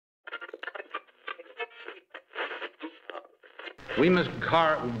We must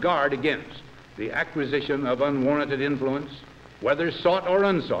guard against the acquisition of unwarranted influence, whether sought or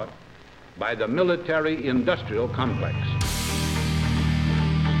unsought, by the military-industrial complex.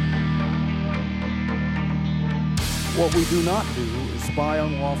 What we do not do is spy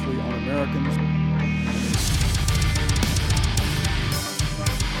unlawfully on Americans.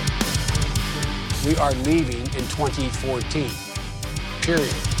 We are leaving in 2014,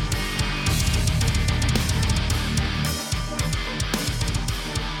 period.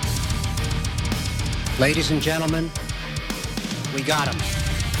 Ladies and gentlemen, we got him.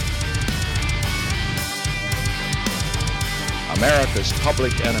 America's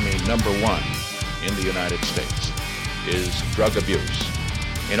public enemy number one in the United States is drug abuse.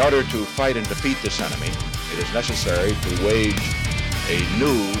 In order to fight and defeat this enemy, it is necessary to wage a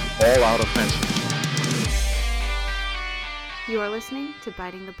new all-out offensive. You are listening to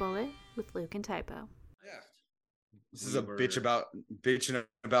Biting the Bullet with Luke and Typo. This is a bitching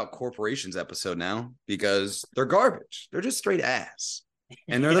about corporations episode now because they're garbage. They're just straight ass.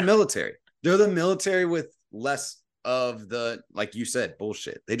 And they're the military. They're the military with less of the, like you said,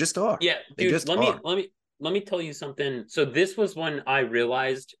 bullshit. They just are. Yeah, dude, let me tell you something. So this was when I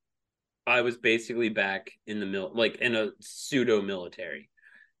realized I was basically back in the like in a pseudo military.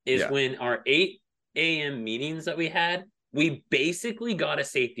 When our 8 a.m. meetings that we had, we basically got a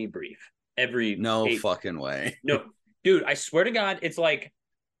safety brief every fucking way. No, dude, I swear to God, it's like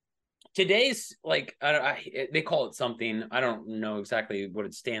today's like they call it something. I don't know exactly what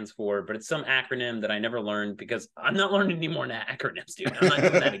it stands for, but it's some acronym that I never learned because I'm not learning any more acronyms, dude. I'm not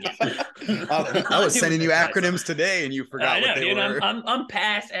doing that again. I was sending you acronyms today, and you forgot what they were. I'm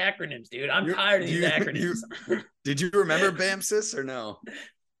past acronyms, dude. I'm tired of these acronyms. Did you remember BAMSIS or no?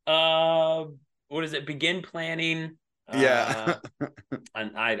 What is it? Begin planning. Yeah.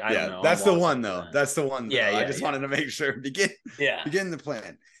 And I don't know. That's the one though. That's the one. Yeah. I just wanted to make sure. Begin the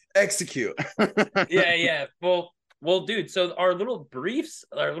plan. Execute. Yeah. Well, dude, so our little briefs,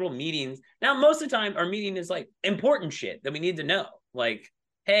 our little meetings. Now, most of the time our meeting is like important shit that we need to know. Like,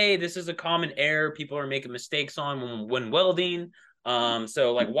 hey, this is a common error people are making mistakes on when welding.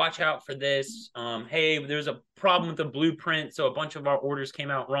 So like watch out for this. Hey, there's a problem with the blueprint, so a bunch of our orders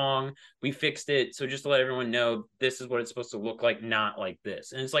came out wrong. We fixed it. So just to let everyone know, this is what it's supposed to look like, not like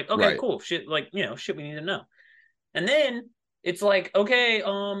this. And it's like, okay, cool. Shit, like, shit we need to know. And then it's like, okay,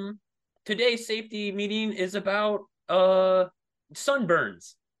 today's safety meeting is about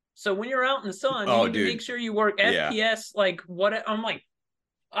sunburns. So when you're out in the sun, you need to make sure you work FPS, like what I'm like,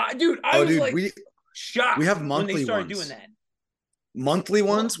 dude, I was shocked. We have monthly when they started ones. doing that. Monthly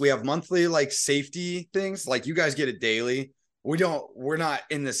ones. We have monthly like safety things. Like you guys get it daily. We're not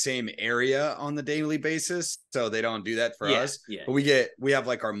in the same area on the daily basis, so they don't do that for us. Yeah. But we have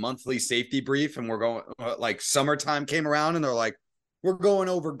like our monthly safety brief, and we're going like summertime came around, and they're like, we're going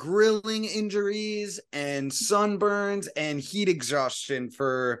over grilling injuries and sunburns and heat exhaustion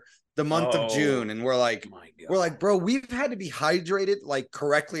for the month of June. And we're like, bro, we've had to be hydrated, like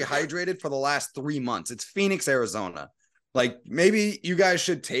correctly hydrated for the last 3 months. It's Phoenix, Arizona. Like maybe you guys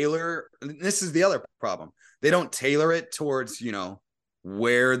should tailor. This is the other problem. They don't tailor it towards,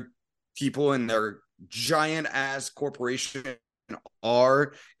 where people in their giant ass corporation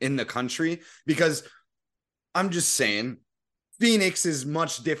are in the country. Because I'm just saying, Phoenix is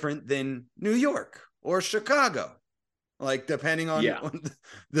much different than New York or Chicago. Like depending on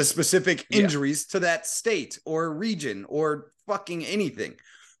the specific injuries to that state or region or fucking anything.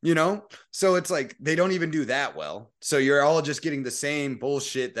 So it's like they don't even do that well. So you're all just getting the same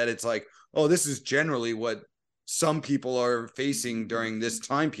bullshit that it's like, oh, this is generally what some people are facing during this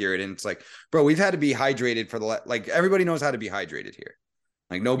time period. And it's like, bro, we've had to be hydrated for like everybody knows how to be hydrated here.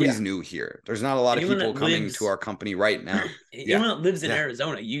 Like nobody's new here. There's not a lot of people coming to our company right now. Anyone that lives in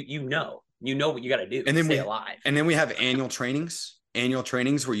Arizona, you know what you got to do to stay alive. And then we have annual trainings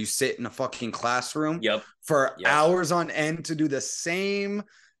where you sit in a fucking classroom for hours on end to do the same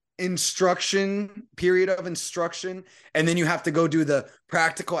period of instruction, and then you have to go do the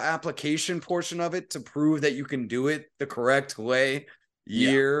practical application portion of it to prove that you can do it the correct way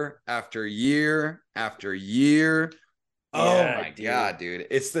year after year after year. Oh my God, dude,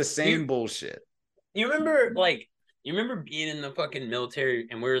 it's the same bullshit. You remember being in the fucking military,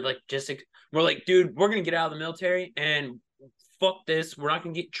 and we're like, dude, we're gonna get out of the military and fuck this. We're not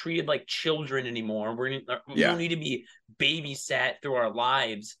gonna get treated like children anymore. We don't need to be babysat through our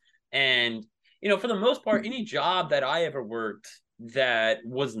lives. And, for the most part, any job that I ever worked that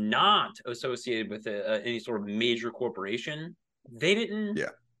was not associated with any sort of major corporation, they didn't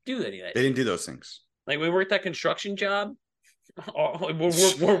do any of that. They didn't do those things. Like we worked that construction job.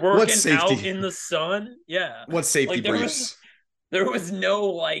 We're working out in the sun. Yeah. What safety briefs? There was no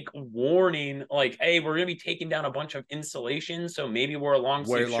like warning, like, hey, we're gonna be taking down a bunch of insulation, so maybe we're a long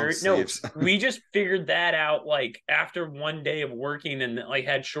sleeve shirt. No, we just figured that out like after one day of working and like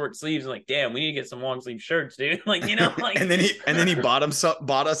had short sleeves. Like, damn, we need to get some long sleeve shirts, dude. Like, you know, like and then he bought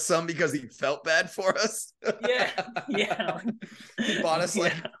us some because he felt bad for us. yeah. He bought us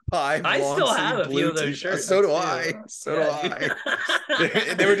like 5. I still have a few of those shirts. So do I. So do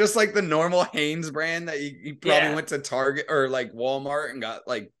I. They were just like the normal Hanes brand that you probably went to Target or like Walmart and got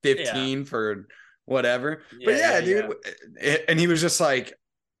like 15 for whatever. But dude. And he was just like,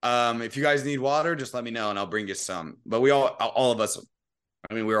 if you guys need water, just let me know and I'll bring you some. But we all of us,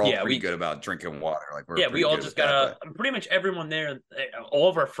 I mean, we were all pretty good about drinking water. Like, we all just got pretty much everyone there, all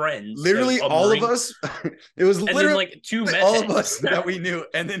of our friends, literally all of us. It was literally then, like 2 methods. All of us that we knew,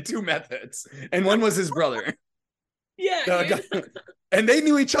 and then 2 methods, and one was his brother. And they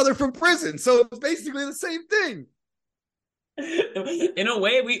knew each other from prison, so it's basically the same thing. In a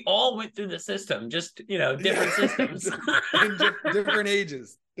way, we all went through the system, just different systems, different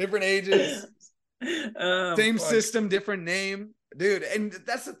ages, same system, different name, dude. And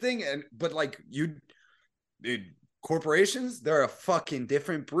that's the thing. But like dude, corporations, they're a fucking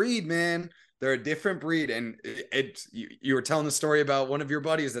different breed, man. They're a different breed. And you were telling the story about one of your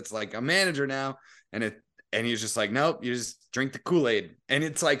buddies that's like a manager now, and he's just like, nope, you just drink the Kool-Aid. And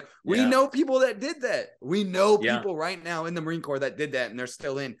it's like, we know people that did that. We know people right now in the Marine Corps that did that, and they're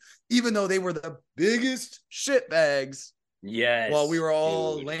still in, even though they were the biggest shitbags. Yes. While we were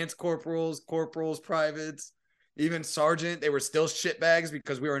all lance corporals, privates, even sergeant, they were still shitbags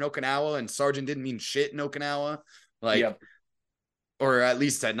because we were in Okinawa, and sergeant didn't mean shit in Okinawa. Like, or at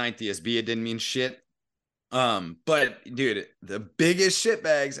least at 9th ESB, it didn't mean shit. But dude, the biggest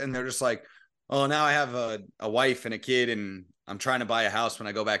shitbags, and they're just like, oh, now I have a wife and a kid, and I'm trying to buy a house when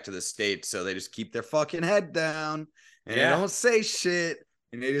I go back to the States. So they just keep their fucking head down, and they don't say shit,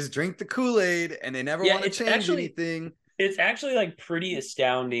 and they just drink the Kool-Aid, and they never want to change anything. It's actually like pretty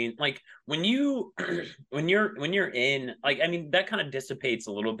astounding. Like when you're in, like, I mean, that kind of dissipates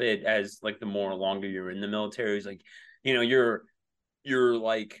a little bit as like the more longer you're in the military. It's like, you're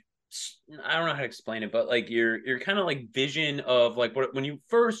like, I don't know how to explain it, but like your kind of like vision of like when you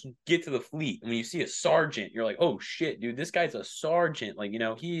first get to the fleet, when you see a sergeant, you're like, oh shit, dude, this guy's a sergeant. Like,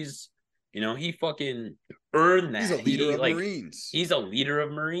 he fucking earned that. He's a leader of Marines. He's a leader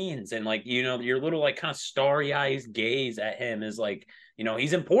of Marines. And like, your little like kind of starry eyes gaze at him is like,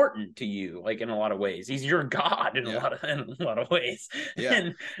 he's important to you, like in a lot of ways. He's your god in a lot of ways. Yeah.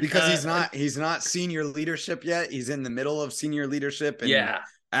 And, because he's not senior leadership yet. He's in the middle of senior leadership and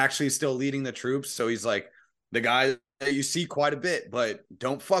actually still leading the troops. So he's like the guy that you see quite a bit, but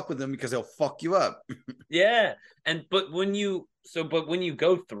don't fuck with him because he'll fuck you up. But when you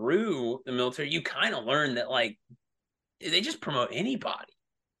go through the military, you kind of learn that like they just promote anybody.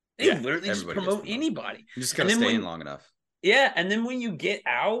 They literally just promote anybody. You just gotta stay in long enough. Yeah, and then when you get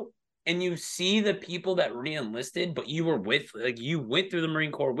out and you see the people that re-enlisted, but you were you went through the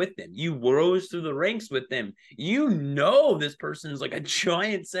Marine Corps with them. You rose through the ranks with them. This person's like a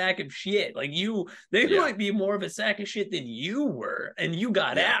giant sack of shit. Like they might be more of a sack of shit than you were, and you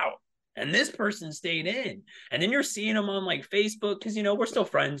got out. And this person stayed in. And then you're seeing them on like Facebook, because we're still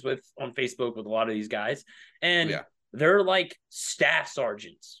friends on Facebook with a lot of these guys. And they're like staff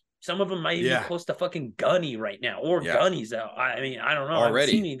sergeants. Some of them might even be close to fucking gunny right now, or gunny's out. I mean, I don't know. Already. I haven't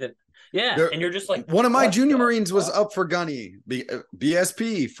seen any that. And you're just like, one of my junior Marines was up for gunny.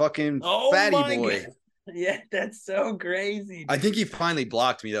 BSP, fucking fatty boy. God. Yeah, that's so crazy. Dude. I think he finally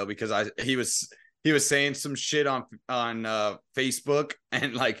blocked me though, because he was saying some shit on Facebook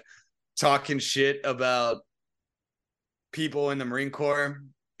and like talking shit about people in the Marine Corps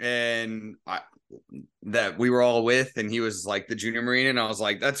and that we were all with, and he was like the junior Marine, and I was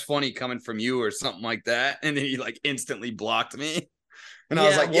like, that's funny coming from you or something like that, and then he like instantly blocked me, and I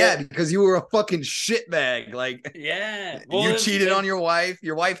was like, because you were a fucking shitbag, like you cheated on your wife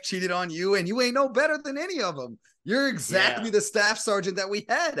cheated on you, and you ain't no better than any of them. You're exactly the staff sergeant that we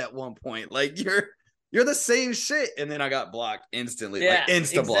had at one point. Like you're the same shit. And then I got blocked instantly. Like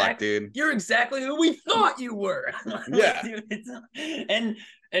insta block, dude. You're exactly who we thought you were. And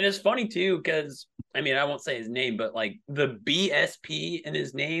it's funny too, because I mean, I won't say his name, but like the BSP in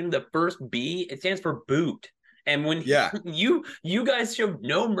his name, the first B, it stands for boot. And when you guys showed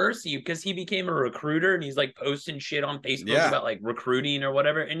no mercy, because he became a recruiter and he's like posting shit on Facebook about like recruiting or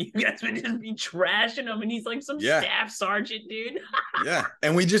whatever, and you guys would just be trashing him, and he's like some staff sergeant, dude.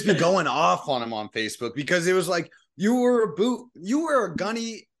 And we'd just be going off on him on Facebook because it was like, you were a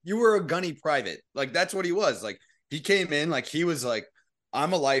gunny private. Like that's what he was. Like he came in like he was like,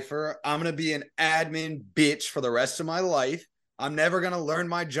 I'm a lifer. I'm gonna be an admin bitch for the rest of my life. I'm never going to learn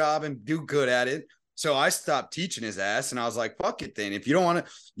my job and do good at it. So I stopped teaching his ass, and I was like, fuck it then. If you don't want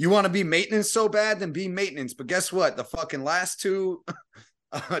to, you want to be maintenance so bad, then be maintenance. But guess what? The fucking last two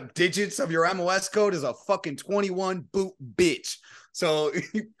digits of your MOS code is a fucking 21 boot bitch. So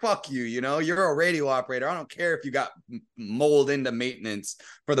fuck you, you're a radio operator. I don't care if you got molded into maintenance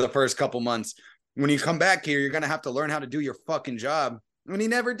for the first couple months. When you come back here, you're going to have to learn how to do your fucking job. And he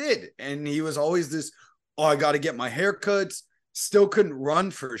never did. And he was always this, I got to get my haircuts. Still couldn't run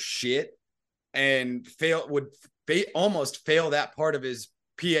for shit, and almost fail that part of his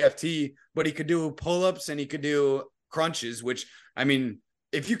PFT, but he could do pull-ups and he could do crunches, which, I mean,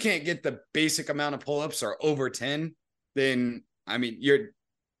 if you can't get the basic amount of pull-ups or over 10, then, I mean,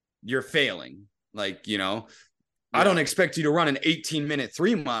 you're failing. Like, I don't expect you to run an 18-minute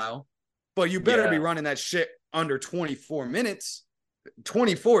 3-mile, but you better be running that shit under 24 minutes.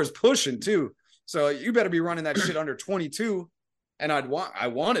 24 is pushing too. So you better be running that shit under 22. And I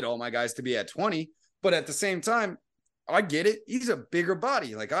wanted all my guys to be at 20, but at the same time, I get it. He's a bigger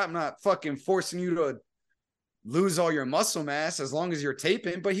body. Like, I'm not fucking forcing you to lose all your muscle mass as long as you're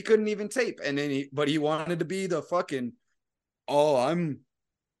taping, but he couldn't even tape. And then he wanted to be the fucking, all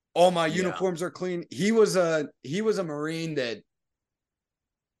my uniforms are clean. He was a Marine that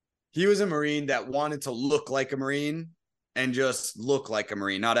wanted to look like a Marine and just look like a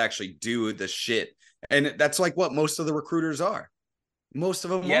Marine, not actually do the shit. And that's like what most of the recruiters are. Most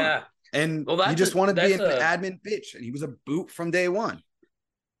of them are. And he just wanted to be an admin bitch, and he was a boot from day one.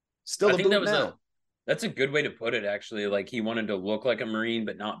 Still a boot now. That's a good way to put it, actually. Like, he wanted to look like a Marine,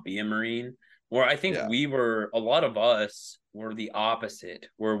 but not be a Marine. Where I think a lot of us were the opposite,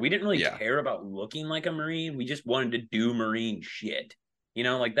 where we didn't really care about looking like a Marine. We just wanted to do Marine shit.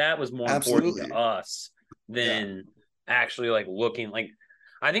 Like, that was more important to us than actually like looking like.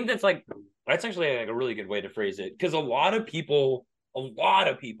 I think that's actually like a really good way to phrase it, because a lot of people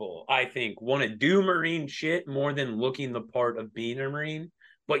I think want to do Marine shit more than looking the part of being a Marine.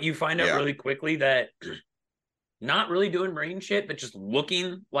 But you find out really quickly that not really doing Marine shit, but just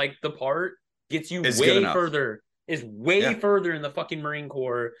looking like the part gets you way further in the fucking Marine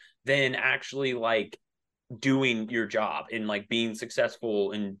Corps than actually like doing your job and like being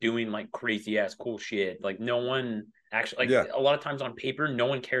successful and doing like crazy ass cool shit. Like, no one actually, like, a lot of times on paper, no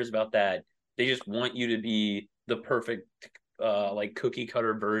one cares about that. They just want you to be the perfect like cookie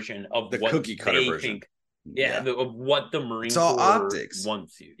cutter version of what they think. Of what the Marine Corps optics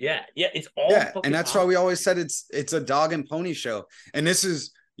wants you. It's all and that's why we always said it's a dog and pony show. And this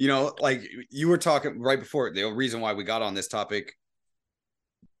is, like you were talking right before, the reason why we got on this topic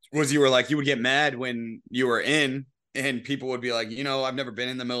was you were like, you would get mad when you were in, and people would be like, I've never been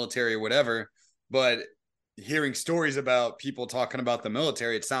in the military or whatever, but hearing stories about people talking about the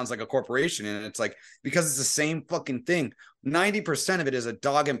military, it sounds like a corporation. And it's like, because it's the same fucking thing. 90% of it is a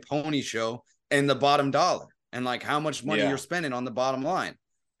dog and pony show and the bottom dollar, and like how much money you're spending on the bottom line.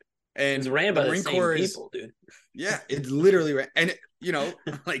 And it's ran by the Marine Corps people, dude. Yeah, it's literally, and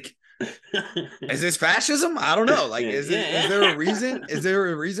like, is this fascism? I don't know. Like, is there a reason? Is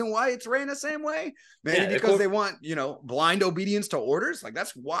there a reason why it's ran the same way? Maybe because they want, blind obedience to orders. Like,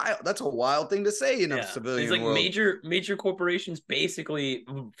 that's wild. That's a wild thing to say in a civilian world. It's like major corporations basically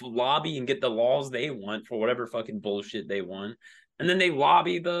lobby and get the laws they want for whatever fucking bullshit they want, and then they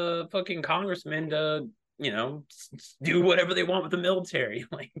lobby the fucking congressmen to, do whatever they want with the military.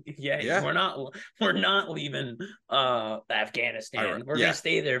 Like, we're not leaving Afghanistan. We're gonna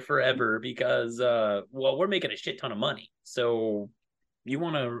stay there forever because we're making a shit ton of money. So you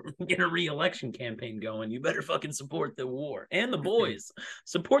want to get a re-election campaign going, you better fucking support the war and the boys.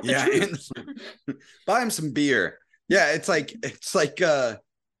 Support the troops. Buy him some beer. Yeah, it's like, hey,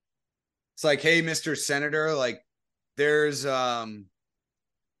 Mr. Senator, like, there's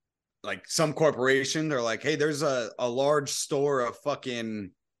like some corporation, they're like, hey, there's a large store of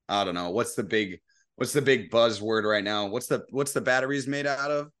fucking, I don't know, what's the big buzzword right now? What's the batteries made out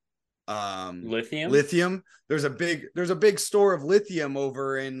of? Lithium. There's a big store of lithium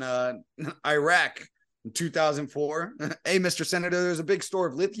over in Iraq in 2004. Hey, Mr. Senator, there's a big store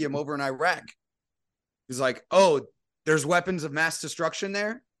of lithium over in Iraq. He's like, oh, there's weapons of mass destruction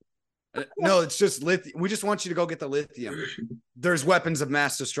there? No, it's just lithium. We just want you to go get the lithium. There's weapons of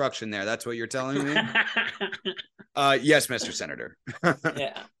mass destruction there. That's what you're telling me? Yes, Mr. Senator.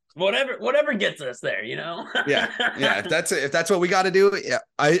 Yeah. Whatever gets us there, Yeah. If that's what we got to do. Yeah.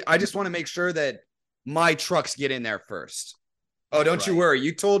 I just want to make sure that my trucks get in there first. Oh, don't you worry.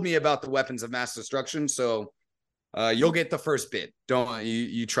 You told me about the weapons of mass destruction, so you'll get the first bid. Don't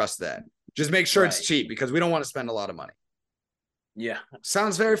you trust that? Just make sure it's cheap, because we don't want to spend a lot of money. Yeah.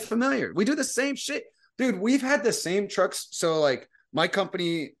 Sounds very familiar. We do the same shit. Dude, we've had the same trucks. So like my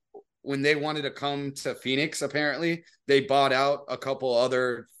company, when they wanted to come to Phoenix, apparently they bought out a couple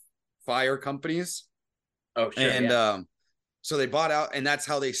other fire companies. Oh, sure. And so they bought out, and that's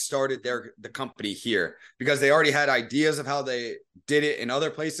how they started the company here, because they already had ideas of how they did it in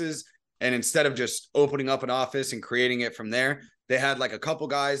other places. And instead of just opening up an office and creating it from there, they had like a couple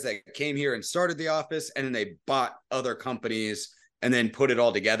guys that came here and started the office, and then they bought other companies and then put it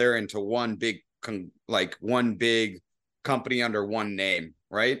all together into one big company under one name,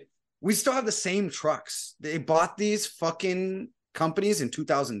 right? We still have the same trucks. They bought these fucking companies in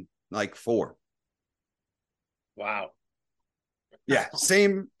 2004. Wow. Yeah,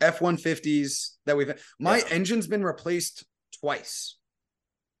 same F-150s that we've had. My engine's been replaced twice.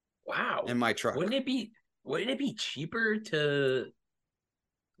 Wow. In my truck. Wouldn't it be cheaper to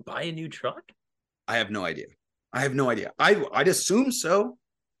buy a new truck? I have no idea. I'd assume so.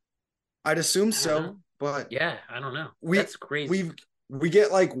 But yeah, I don't know. That's crazy. We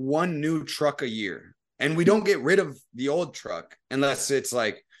get like one new truck a year, and we don't get rid of the old truck unless it's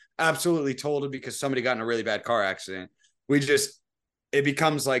like absolutely totaled because somebody got in a really bad car accident. It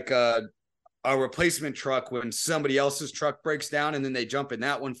becomes like a replacement truck when somebody else's truck breaks down, and then they jump in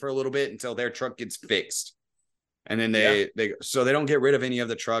that one for a little bit until their truck gets fixed. And then they don't get rid of any of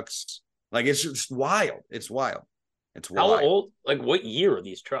the trucks. Like, it's just wild. It's wild. How old? Like, what year are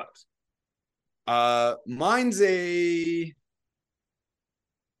these trucks? Mine's a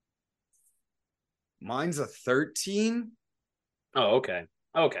 13. Oh, okay.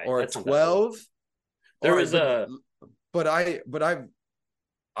 Or a 12. There was but I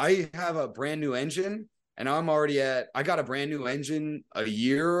have a brand new engine, and I got a brand new engine a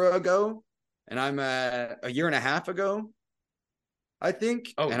year ago, and I'm at a year and a half ago, I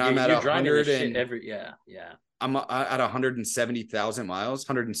think. Oh, and I'm at 100 and I'm at 170,000 miles,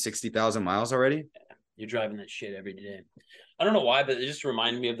 160,000 miles already. Yeah, you're driving that shit every day. I don't know why, but it just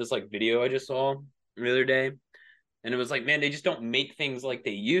reminded me of this like video I just saw the other day. And it was like, man, they just don't make things like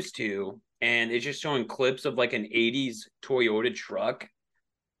they used to. And it's just showing clips of like an 80s Toyota truck.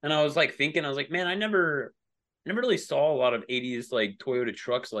 And I was like thinking, man, I never really saw a lot of 80s like Toyota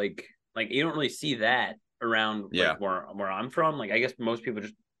trucks. Like you don't really see that around like, where I'm from. Like, I guess most people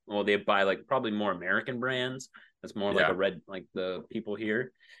they buy like probably more American brands. That's more like a red, like the people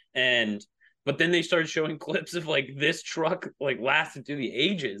here. But then they started showing clips of like this truck like lasted through the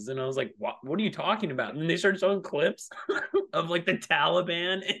ages. And I was like, what are you talking about? And then they started showing clips of like the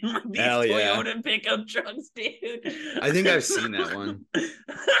Taliban and like these Toyota pickup trucks, dude. I think I've seen that one.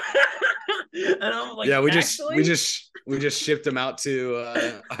 And I'm like, we just shipped them out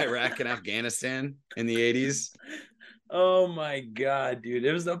to Iraq and Afghanistan in the 80s. Oh my God, dude.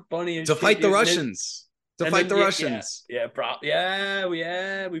 It was the funniest to fight the Russians. Russians.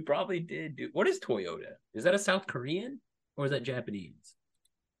 We probably did, dude. What is Toyota? Is that a South Korean or is that Japanese?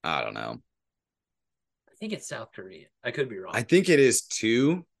 I don't know. I think it's South Korean. I could be wrong. I think it is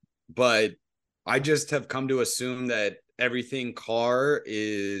too, but I just have come to assume that everything car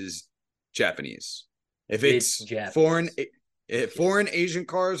is Japanese. If it's Japanese. Foreign Asian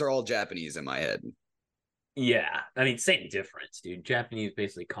cars are all Japanese in my head. Yeah, I mean, same difference, dude. Japanese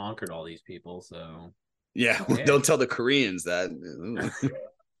basically conquered all these people, so. Yeah, don't tell the Koreans that.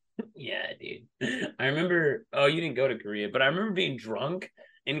 Yeah, dude. I remember, you didn't go to Korea, but I remember being drunk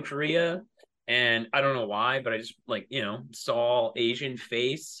in Korea, and I don't know why, but I just, like, saw Asian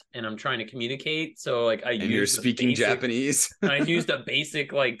face, and I'm trying to communicate, so, like, you're speaking Japanese? I used a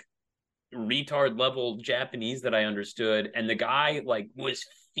basic, like, retard level Japanese that I understood, and the guy, like, was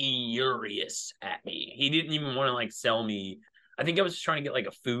furious at me. He didn't even want to, like, sell me. I think I was trying to get, like,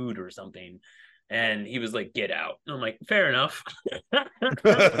 a food or something. And he was like, get out. And I'm like, fair enough.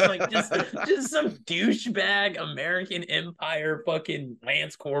 Like, just some douchebag American Empire fucking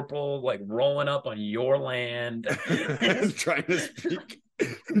Lance Corporal, like, rolling up on your land. Trying to speak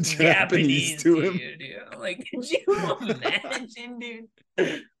Japanese to him. Dude. Like, could you imagine, dude?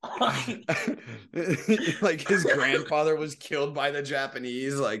 Like his grandfather was killed by the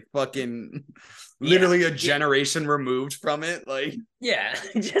Japanese, like fucking literally a generation removed from it. Like, yeah,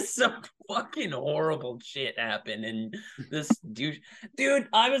 just some fucking horrible shit happened. And this dude,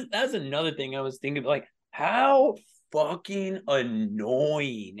 that's another thing I was thinking, like, how fucking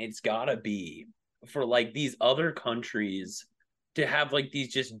annoying it's gotta be for like these other countries to have like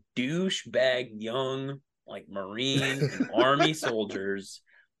these just douchebag young like Marine and Army soldiers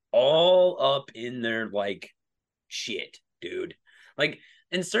all up in their like shit, dude. Like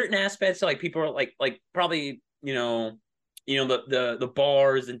in certain aspects, like people are like probably, the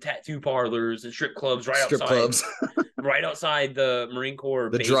bars and tattoo parlors and strip clubs right outside the Marine Corps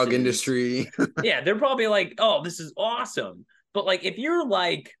the bases. Drug industry. Yeah, they're probably like, oh, this is awesome. But like, if you're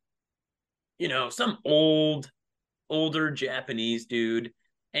like, some older Japanese dude,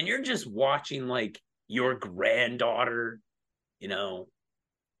 and you're just watching like your granddaughter,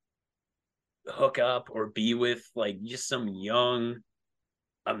 hook up or be with like just some young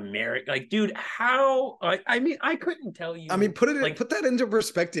American, like, dude, how? I mean, I couldn't tell you. I mean, put that into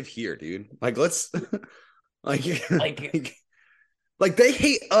perspective here, dude. Like, let's like they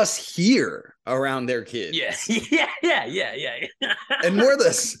hate us here around their kids. Yeah. And we're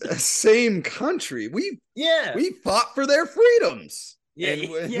the same country. We fought for their freedoms.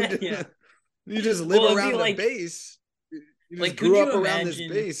 Yeah. You just live around the base. You just grew up around this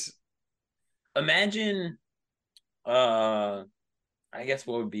base. Imagine, I guess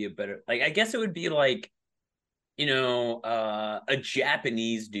what would be a better, like, I guess it would be like, a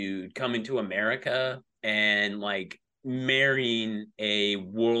Japanese dude coming to America and like marrying a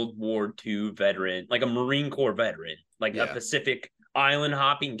World War II veteran, like a Marine Corps veteran, like a Pacific Island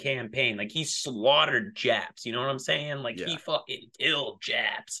hopping campaign. Like, he slaughtered Japs. You know what I'm saying? Like, he fucking killed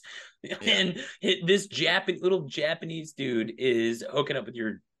Japs. Yeah. And this little Japanese dude is hooking up with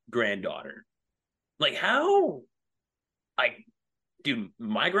your granddaughter. Like, how? Dude,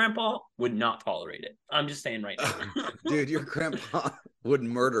 my grandpa would not tolerate it. I'm just saying right now. Dude, your grandpa would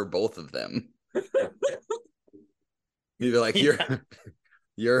murder both of them. He'd be like,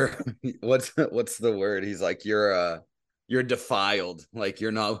 you're what's the word? He's like, you're defiled. Like,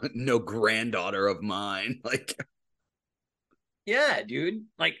 you're no granddaughter of mine. Like, yeah, dude.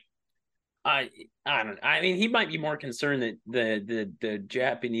 Like, I don't know. I mean, he might be more concerned that the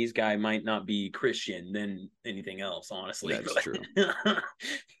Japanese guy might not be Christian than anything else, honestly. That's true.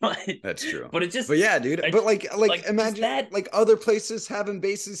 That's true. But it's just, but yeah, dude. But like imagine that, like, other places having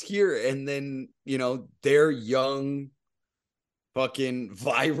bases here, and then their young fucking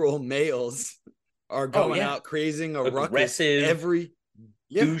viral males are going out creating a ruckus every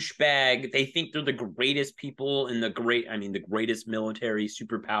douchebag. They think they're the greatest people in the greatest military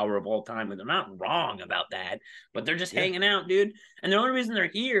superpower of all time. And they're not wrong about that, but they're just hanging out, dude. And the only reason they're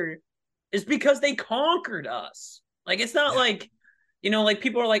here is because they conquered us. Like, it's not like, like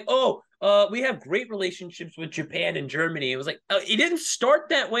people are like, oh, we have great relationships with Japan and Germany. It was like, it didn't start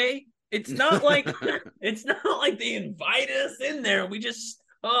that way. It's not like they invited us in there. We just,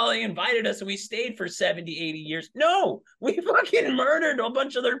 they invited us and we stayed for 70, 80 years. No, we fucking murdered a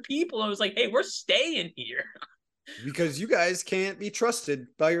bunch of their people. I was like, hey, we're staying here. Because you guys can't be trusted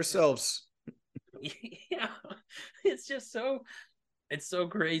by yourselves. Yeah. It's just it's so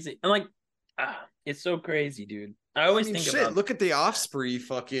crazy. I'm like, it's so crazy, dude. I always think about, look at the Osprey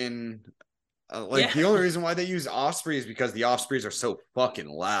fucking, the only reason why they use Osprey is because the Ospreys are so fucking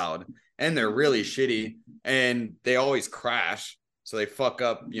loud and they're really shitty and they always crash. So they fuck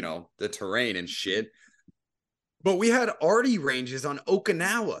up, the terrain and shit. But we had arty ranges on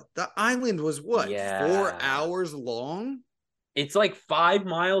Okinawa. The island was what? 4 hours long? It's like 5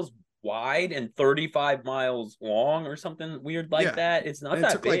 miles wide and 35 miles long or something weird like that. It's not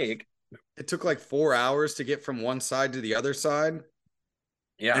that big. It took like 4 hours to get from one side to the other side.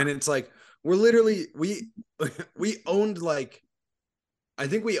 Yeah. And it's like, we're literally, we owned like, I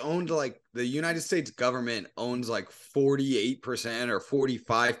think we owned like, the United States government owns like 48% or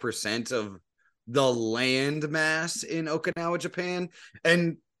 45% of the land mass in Okinawa, Japan.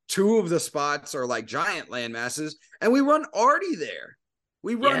 And 2 of the spots are like giant land masses. And we run arty there.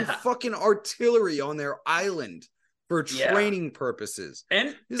 We run fucking artillery on their island for training purposes.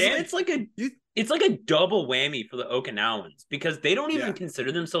 And it's like a double whammy for the Okinawans because they don't even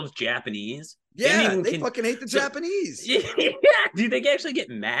consider themselves Japanese. Yeah, they fucking hate the Japanese. Yeah, dude, they actually get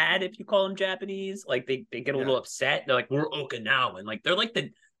mad if you call them Japanese. Like, they get a little upset. They're like, we're Okinawan. Like, they're like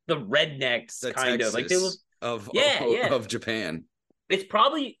the rednecks, kind Texas of. Like, they look of Japan. It's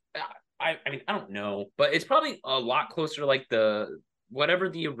probably, I mean, I don't know, but it's probably a lot closer to like whatever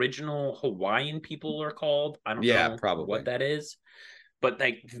the original Hawaiian people are called. I don't know probably what that is. But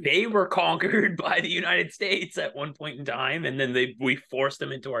like, they were conquered by the United States at one point in time, and then we forced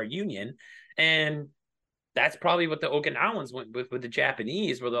them into our union. And that's probably what the Okinawans went with the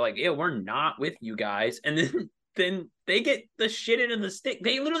Japanese, where they're like, yeah, we're not with you guys. And then they get the shit into the stick.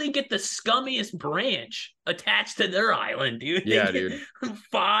 They literally get the scummiest branch attached to their island, dude. Yeah, dude.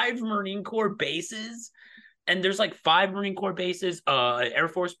 5 Marine Corps bases. And there's like 5 Marine Corps bases, an Air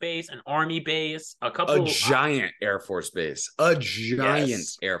Force base, an Army base, a giant Air Force base,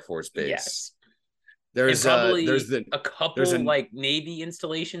 Air Force base. Yes. There's probably a couple like Navy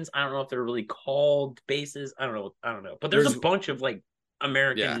installations. I don't know if they're really called bases. I don't know. But there's a bunch of like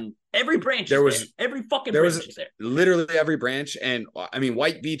American every branch every fucking branch is there. Literally every branch. And I mean,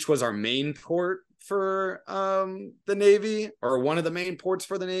 White Beach was our main port for the Navy, or one of the main ports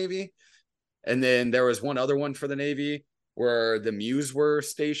for the Navy. And then there was one other one for the Navy where the Mews were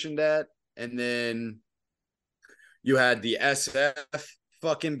stationed at. And then you had the SF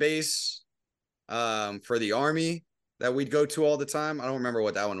fucking base for the Army that we'd go to all the time. I don't remember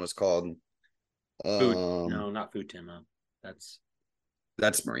what that one was called. No, not Futenma.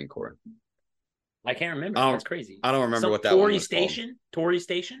 That's Marine Corps. I can't remember. That's crazy. I don't remember what that one was called. Tory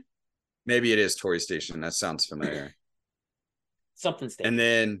Station? Maybe it is Tory Station. That sounds familiar. Something station. And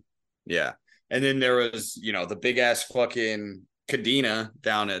then, and then there was, the big ass fucking Kadena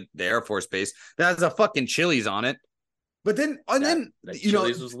down at the Air Force Base that has a fucking Chili's on it. But then,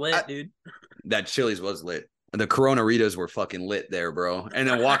 Chili's was lit, dude. That Chili's was lit. The Coronaritas were fucking lit there, bro. And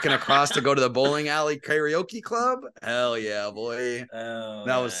then walking across to go to the bowling alley karaoke club. Hell yeah, boy.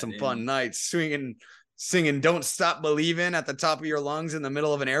 That was some fun nights. Singing Don't Stop Believing at the top of your lungs in the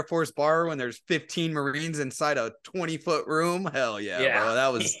middle of an Air Force bar when there's 15 Marines inside a 20-foot room. Hell yeah, bro.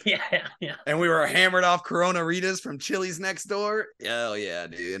 That was yeah. And we were hammered off Coronaritas from Chili's next door. Hell yeah,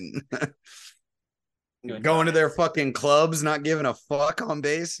 dude. Going to their fucking clubs, not giving a fuck on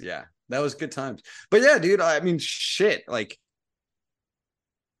base. Yeah, that was good times. But yeah, dude, I mean, shit, like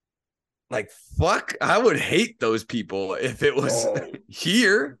fuck, I would hate those people if it was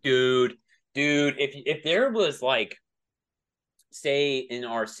here, dude. If there was like, say in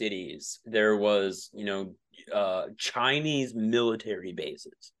our cities, there was Chinese military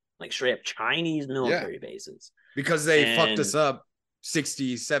bases, like straight up Chinese military bases, because they fucked us up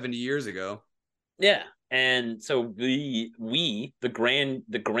 60, 70 years ago. Yeah. And so the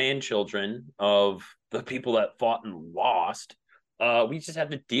grandchildren of the people that fought and lost, we just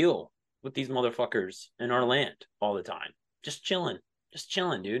have to deal with these motherfuckers in our land all the time. Just chilling,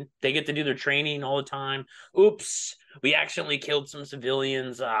 dude. They get to do their training all the time. Oops, we accidentally killed some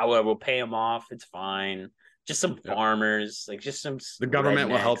civilians. We'll pay them off. It's fine. Just some farmers, like just some. The government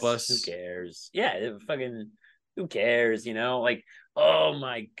will help us. Who cares? Yeah, who cares? Like, oh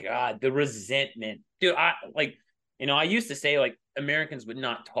my God, the resentment, dude. I used to say like Americans would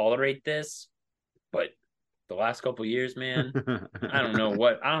not tolerate this, but the last couple of years, man, I don't know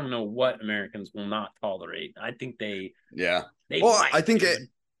what Americans will not tolerate. I think they I think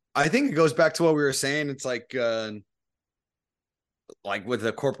it goes back to what we were saying. It's like with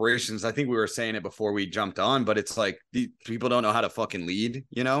the corporations, I think we were saying it before we jumped on, but it's like these people don't know how to fucking lead,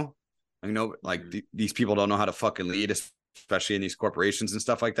 these people don't know how to fucking lead, especially in these corporations and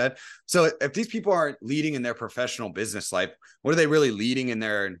stuff like that. So if these people aren't leading in their professional business life, what are they really leading in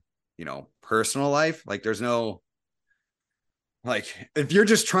their, personal life? Like there's no, like, if you're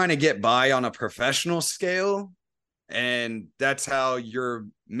just trying to get by on a professional scale and that's how you're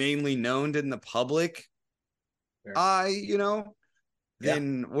mainly known in the public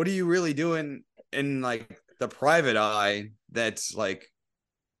then what are you really doing in like the private eye that's like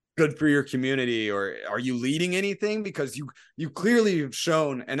good for your community? Or are you leading anything? Because you clearly have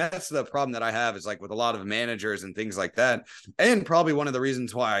shown, and that's the problem that I have, is like with a lot of managers and things like that, and probably one of the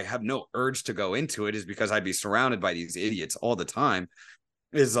reasons why I have no urge to go into it is because I'd be surrounded by these idiots all the time,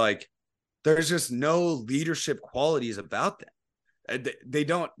 is like there's just no leadership qualities about them. They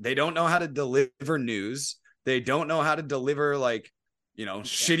don't know how to deliver news. They don't know how to deliver like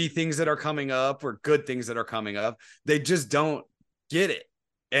shitty things that are coming up or good things that are coming up. They just don't get it.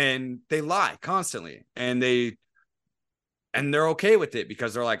 And they lie constantly, and they're okay with it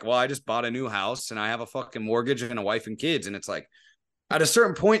because they're like, well, I just bought a new house and I have a fucking mortgage and a wife and kids. And it's like, at a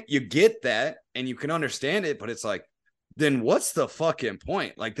certain point you get that and you can understand it, but it's like, then what's the fucking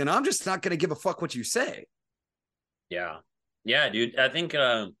point? Like, then I'm just not going to give a fuck what you say. Yeah. Yeah, dude. I think,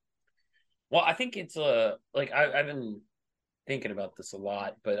 I think it's like, I've been thinking about this a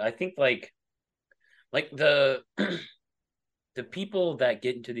lot, but I think like the people that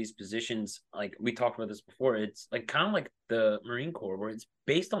get into these positions, like we talked about this before, it's like kind of like the Marine Corps, where it's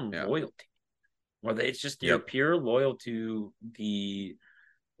based on loyalty, where it's just you're pure loyal to the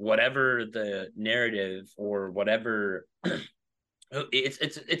whatever the narrative or whatever.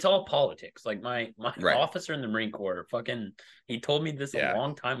 It's all politics. Like my officer in the Marine Corps, fucking, he told me this a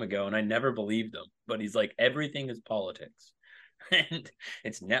long time ago, and I never believed him. But he's like, everything is politics, and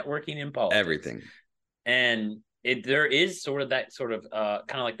it's networking in politics, everything, and there is sort of that sort of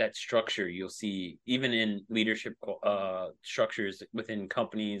kind of like that structure you'll see even in leadership structures within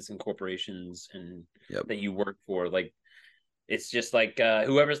companies and corporations and that you work for. Like it's just like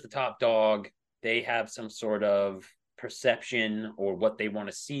whoever's the top dog, they have some sort of perception or what they want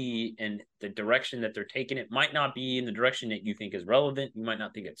to see, and the direction that they're taking it might not be in the direction that you think is relevant. You might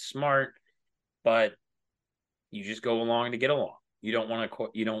not think it's smart, but you just go along to get along. You don't want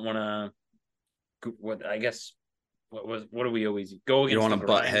to, what I guess, what do we always go against? You don't want to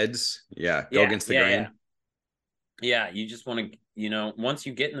butt heads. Yeah. Go against the grain. Yeah. You just want to, once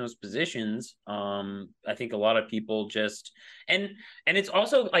you get in those positions, I think a lot of people just, and it's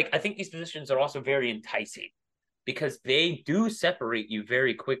also like, I think these positions are also very enticing because they do separate you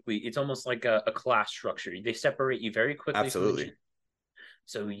very quickly. It's almost like a class structure. They separate you very quickly. Absolutely.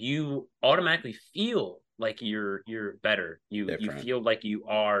 So you automatically feel like you're better. You feel like you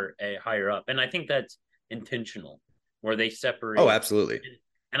are a higher up. And I think that's intentional, where they separate. Oh, absolutely.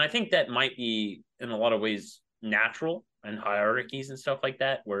 And I think that might be in a lot of ways natural and hierarchies and stuff like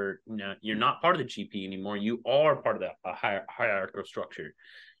that, where you're not part of the GP anymore. You are part of a hierarchical structure.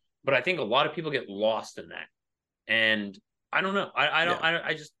 But I think a lot of people get lost in that. And I don't know.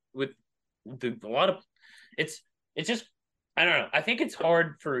 I just with a lot of it's just, I don't know. I think it's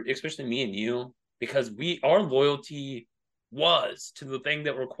hard for especially me and you, because our loyalty was to the thing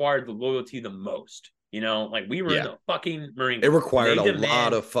that required the loyalty the most. Like we were in the fucking Marine Corps. It required a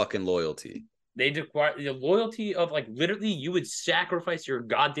lot of fucking loyalty. They require the loyalty of, like, literally you would sacrifice your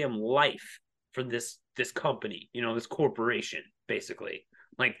goddamn life for this company, this corporation, basically.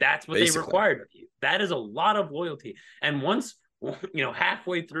 Like, that's what they required of you. That is a lot of loyalty. And once,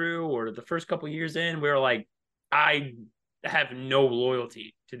 halfway through or the first couple of years in, we were like, I have no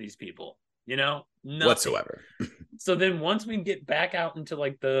loyalty to these people, nothing whatsoever. So then once we get back out into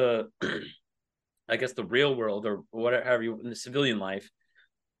like the, I guess the real world or whatever, in the civilian life,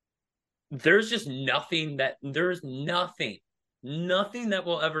 there's nothing that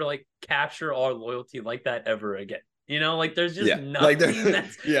will ever like capture our loyalty like that ever again. Like there's just nothing. Like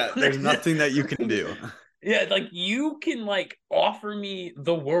there's nothing that you can do. Yeah, like you can like offer me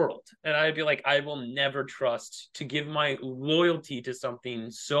the world and I'd be like, I will never trust to give my loyalty to something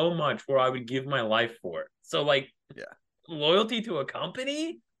so much where I would give my life for it. So like, loyalty to a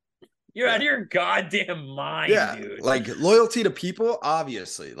company? You're out of your goddamn mind, dude. Like loyalty to people,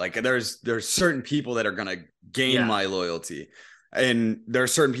 obviously. Like there's certain people that are gonna gain my loyalty. And there are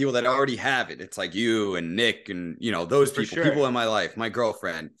certain people that already have it. It's like you and Nick and, those people in my life, my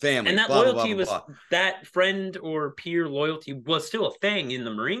girlfriend, family. And that loyalty was, that friend or peer loyalty was still a thing in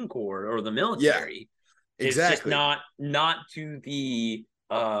the Marine Corps or the military. Yeah, exactly. It's just not to the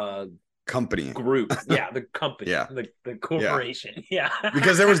company group. The company. The corporation.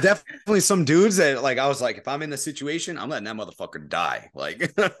 Because there was definitely some dudes that, like, I was like, if I'm in the situation, I'm letting that motherfucker die. Like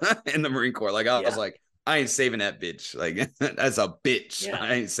in the Marine Corps. Like I was like, I ain't saving that bitch. Like that's a bitch.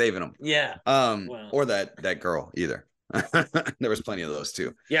 I ain't saving him. Yeah. Or that girl either. There was plenty of those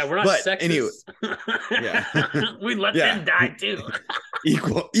too. Yeah, we're not sexist. Anyway, we let them die too.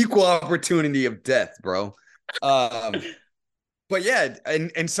 equal opportunity of death, bro. But yeah,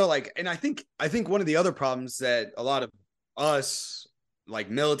 and so like, and I think one of the other problems that a lot of us, like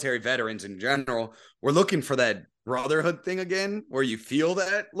military veterans in general, we're looking for that brotherhood thing again, where you feel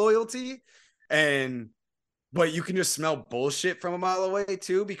that loyalty. But you can just smell bullshit from a mile away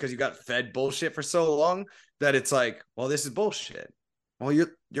too, because you got fed bullshit for so long that it's like, well, this is bullshit. Well,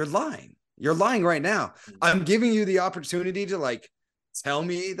 you're lying. You're lying right now. I'm giving you the opportunity to like tell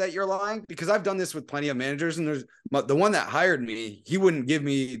me that you're lying, because I've done this with plenty of managers, and there's the one that hired me. He wouldn't give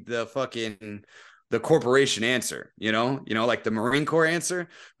me the corporation answer, like the Marine Corps answer.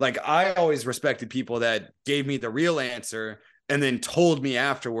 Like I always respected people that gave me the real answer and then told me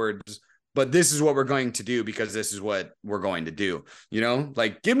afterwards, but this is what we're going to do because this is what we're going to do.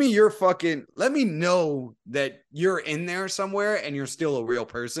 Like give me your let me know that you're in there somewhere and you're still a real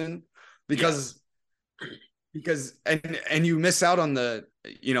person, because and you miss out on the,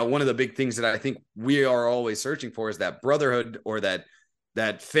 one of the big things that I think we are always searching for is that brotherhood or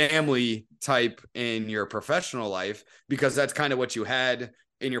that family type in your professional life, because that's kind of what you had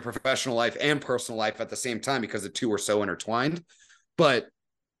in your professional life and personal life at the same time, because the two are so intertwined. But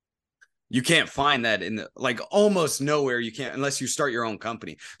you can't find that in almost nowhere. You can't, unless you start your own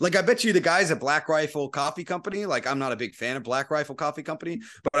company. Like I bet you the guys at Black Rifle Coffee Company, like I'm not a big fan of Black Rifle Coffee Company,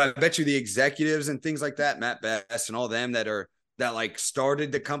 but I bet you the executives and things like that, Matt Best and all them that like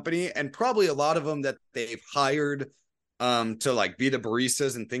started the company, and probably a lot of them that they've hired to like be the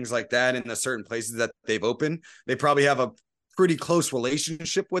baristas and things like that in the certain places that they've opened. They probably have a pretty close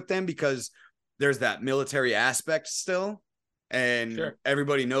relationship with them because there's that military aspect still. And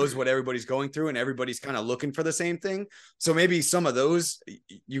everybody knows what everybody's going through and everybody's kind of looking for the same thing. So maybe some of those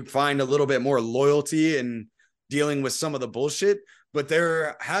you find a little bit more loyalty in dealing with some of the bullshit. but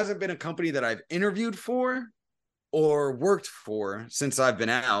there hasn't been a company that I've interviewed for or worked for since I've been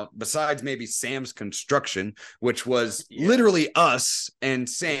out, besides maybe Sam's Construction, which was literally us and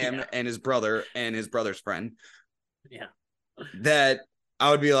Sam and his brother and his brother's friend. Yeah. That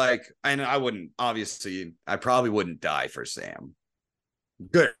I would be like, and I wouldn't, obviously, I probably wouldn't die for Sam.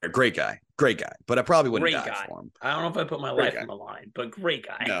 Great guy, but I probably wouldn't die for him. I don't know if I put my life on the line, but great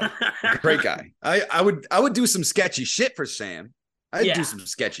guy. No, great guy. I would do some sketchy shit for Sam. I'd do some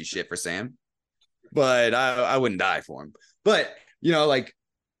sketchy shit for Sam, but I wouldn't die for him. But you know, like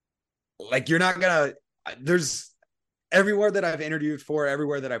you're not gonna. There's everywhere that I've interviewed for,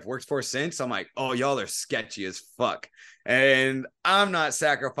 everywhere that I've worked for since. I'm like, oh, y'all are sketchy as fuck, and I'm not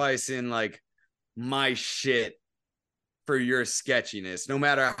sacrificing like my shit for your sketchiness, no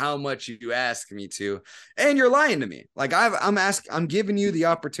matter how much you ask me to. And you're lying to me. Like I'm giving you the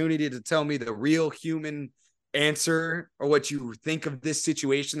opportunity to tell me the real human answer or what you think of this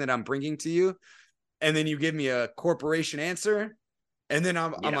situation that I'm bringing to you. And then you give me a corporation answer. And then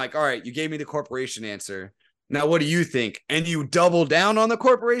I'm like, all right, you gave me the corporation answer. Now, what do you think? And you double down on the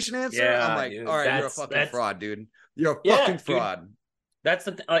corporation answer. Yeah, I'm like, dude, all right, you're a fucking fraud, dude. You're a fucking fraud. Dude. That's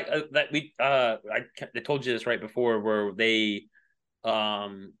the that we I told you this right before, where they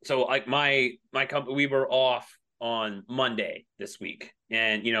so like my company, we were off on Monday this week,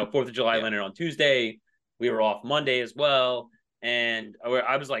 and 4th of July landed on Tuesday. We were off Monday as well, and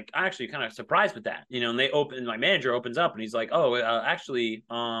I was like actually kind of surprised with that, and my manager opens up and he's like, oh, actually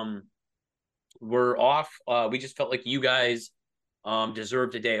we're off. We just felt like you guys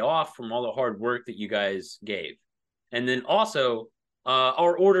deserved a day off from all the hard work that you guys gave, and then also.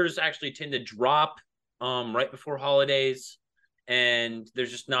 Our orders actually tend to drop right before holidays, and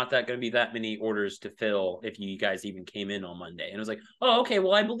there's just not going to be that many orders to fill if you guys even came in on Monday. And I was like, oh, okay,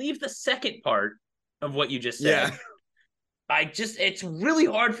 well, I believe the second part of what you just said. Yeah. It's really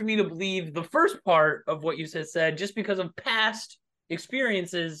hard for me to believe the first part of what you said just because of past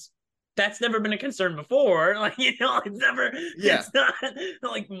experiences. That's never been a concern before. Like, it's never, it's not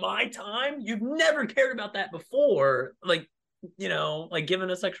like my time. You've never cared about that before. Like, like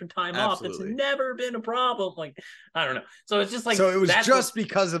giving us extra time off. It's never been a problem. Like, I don't know. So it's just like, so it was just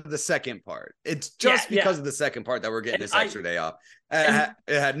because of the second part. It's just because of the second part that we're getting this extra day off. It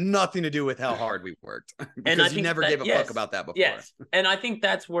had nothing to do with how hard we worked, because you never gave a fuck about that before. Yes. And I think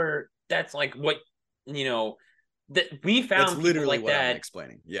that's like what, that we found that's literally like what that. I'm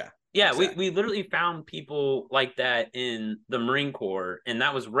explaining. Yeah. Yeah. Exactly. We literally found people like that in the Marine Corps, and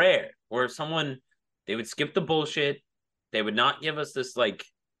that was rare, where they would skip the bullshit. They would not give us this, like,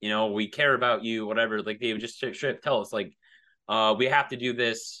 we care about you, whatever. Like, they would just tell us, like, we have to do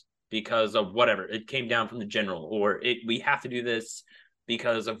this because of whatever. It came down from the general, or we have to do this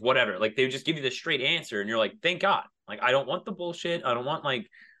because of whatever. Like, they would just give you the straight answer, and you're like, thank God. Like, I don't want the bullshit. I don't want, like,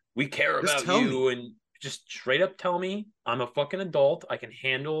 we care about you, and just straight up tell me I'm a fucking adult. I can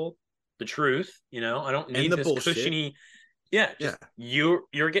handle the truth. I don't need this bullshit. Cushiony. Yeah, you're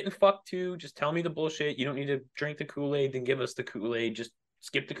getting fucked too. Just tell me the bullshit. You don't need to drink the Kool-Aid, then give us the Kool-Aid. Just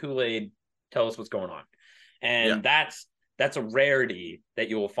skip the Kool-Aid. Tell us what's going on. And that's a rarity that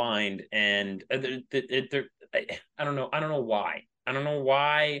you will find. And I don't know. I don't know why. I don't know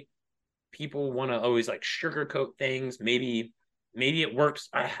why people want to always like sugarcoat things. Maybe it works.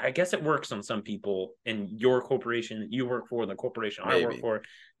 I guess it works on some people in your corporation that you work for, the corporation I work for.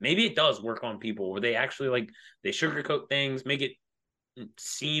 Maybe it does work on people where they actually like they sugarcoat things, make it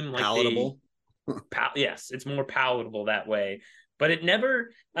seem like palatable. Yes, it's more palatable that way. But it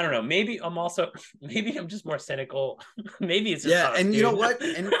never. I don't know. Maybe I'm just more cynical. Maybe it's just us, and dude. you know what?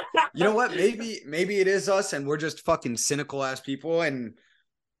 And you know what? Maybe it is us, and we're just fucking cynical ass people, and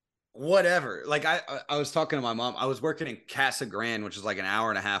whatever. Like I was talking to my mom. I was working in Casa Grande, which is like an hour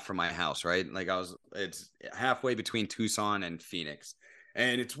and a half from my house, right? Like it's halfway between Tucson and Phoenix,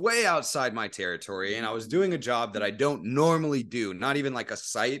 and it's way outside my territory. And I was doing a job that I don't normally do, not even like a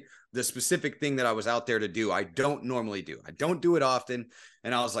site. The specific thing that I was out there to do, I don't normally do. I don't do it often.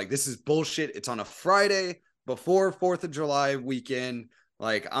 And I was like, this is bullshit. It's on a Friday before 4th of July weekend.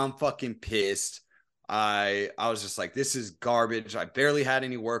 Like, I'm fucking pissed. I was just like, this is garbage. I barely had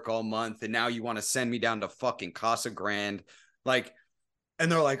any work all month, and now you want to send me down to fucking Casa Grande. Like, and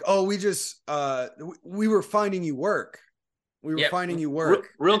they're like, oh, we were finding you work. We were finding you work.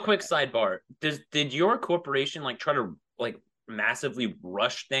 Real quick sidebar. Did your corporation like try to like massively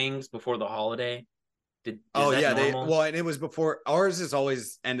rush things before the holiday? And it was before. Ours is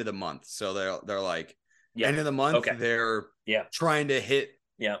always end of the month. So they're like end of the month. Okay. They're trying to hit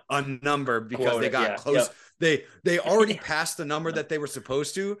a number because Quota, they got close. They already passed the number that they were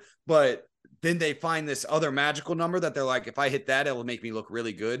supposed to, but then they find this other magical number that they're like, if I hit that, it'll make me look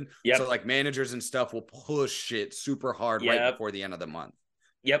really good. Yep. So like managers and stuff will push it super hard right before the end of the month.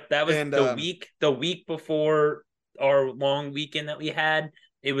 Yep. That was the week before our long weekend that we had.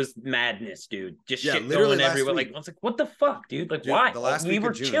 It was madness, dude. Just shit going everywhere. Like, I was like, what the fuck, dude? Like, dude, why? The last we week were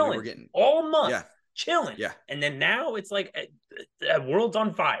of June, chilling we were getting all month, chilling. Yeah. And then now it's like the world's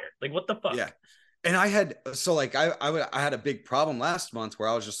on fire. Like, what the fuck? Yeah. And I had a big problem last month where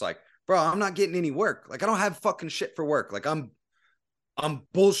I was just like, bro, I'm not getting any work. Like, I don't have fucking shit for work. Like, I'm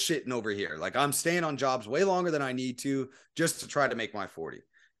bullshitting over here. Like, I'm staying on jobs way longer than I need to just to try to make my 40.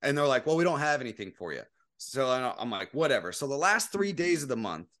 And they're like, well, we don't have anything for you. So I'm like, whatever. So the last 3 days of the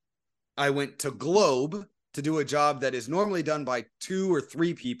month, I went to Globe to do a job that is normally done by 2 or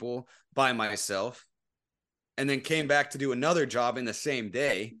 3 people by myself, and then came back to do another job in the same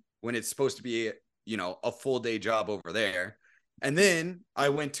day when it's supposed to be, a full day job over there. And then I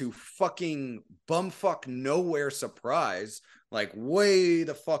went to fucking bumfuck nowhere Surprise, like way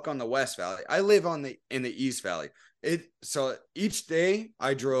the fuck on the West Valley. I live in the East Valley. So each day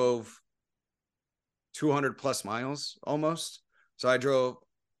I drove 200 plus miles almost. So I drove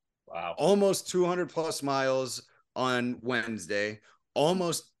almost 200 plus miles on Wednesday,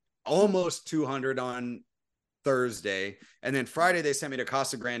 almost 200 on Thursday. And then Friday, they sent me to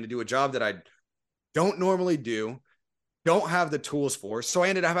Casa Grande to do a job that I don't normally do, don't have the tools for. So I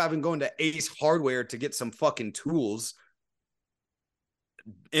ended up going to Ace Hardware to get some fucking tools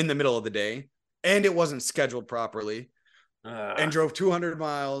in the middle of the day. And it wasn't scheduled properly. And drove 200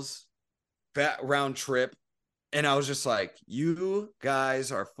 miles round trip. And I was just like, you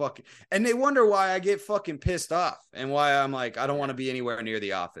guys are fucking, and they wonder why I get fucking pissed off and why I'm like, I don't want to be anywhere near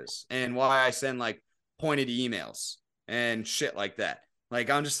the office and why I send like pointed emails and shit like that. Like,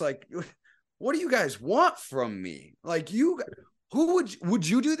 I'm just like, what do you guys want from me? Like, who would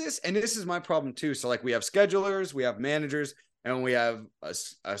you do this? And this is my problem too. So like, we have schedulers, we have managers, and we have a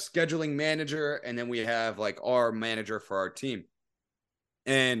scheduling manager. And then we have like our manager for our team.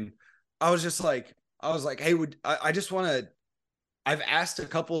 And I was like, hey, I just want to, I've asked a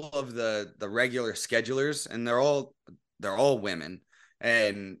couple of the regular schedulers, and they're all women.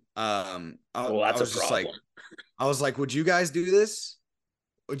 And I was like, would you guys do this?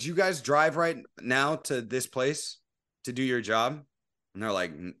 Would you guys drive right now to this place to do your job? And they're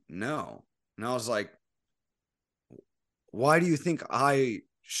like, no. And I was like, why do you think I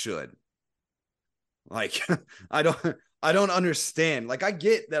should? Like, I don't understand. Like, I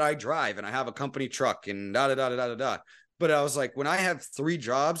get that I drive and I have a company truck and da. But I was like, when I have 3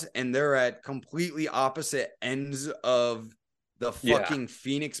 jobs and they're at completely opposite ends of the fucking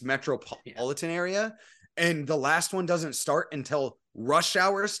Phoenix metropolitan area, and the last one doesn't start until rush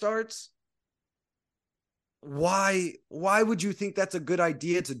hour starts, why would you think that's a good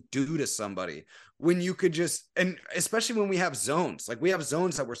idea to do to somebody when you could just, and especially when we have zones, like we have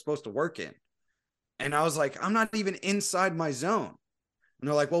zones that we're supposed to work in. And I was like, I'm not even inside my zone. And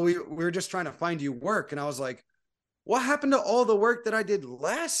they're like, well, we were just trying to find you work. And I was like, what happened to all the work that I did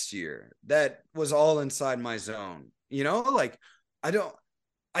last year that was all inside my zone? Like, I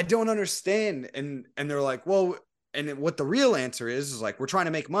don't understand. And they're like, well, and what the real answer is like, we're trying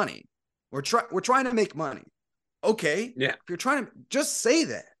to make money. We're trying to make money. Okay. Yeah. If you're trying to just say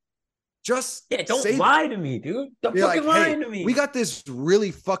that. Don't lie to me, dude. Don't fucking lie to me. We got this really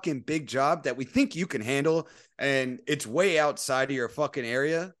fucking big job that we think you can handle, and it's way outside of your fucking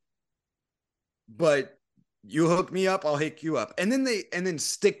area. But you hook me up, I'll hook you up. And then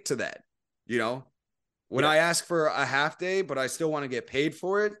stick to that. When I ask for a half day, but I still want to get paid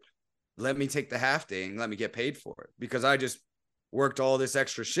for it, let me take the half day and let me get paid for it, because I just worked all this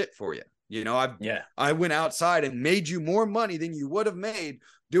extra shit for you. I went outside and made you more money than you would have made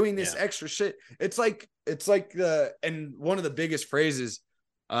doing this extra shit. It's like and one of the biggest phrases,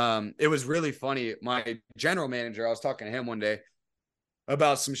 it was really funny. My general manager, I was talking to him one day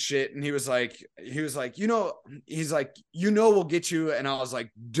about some shit, and he was like, we'll get you. And I was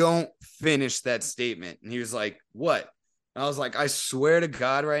like, don't finish that statement. And he was like, what? And I was like, I swear to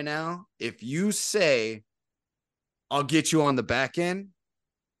God right now, if you say I'll get you on the back end,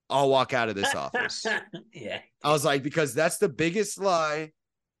 I'll walk out of this office. Yeah. I was like, because that's the biggest lie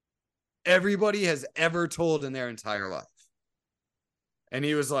everybody has ever told in their entire life. And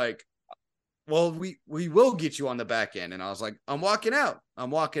he was like, well, we will get you on the back end. And I was like, I'm walking out.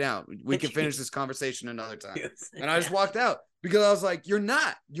 We can finish this conversation another time. And I just walked out because I was like, you're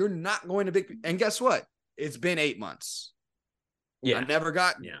not going to big. And guess what? It's been 8 months. Yeah. I never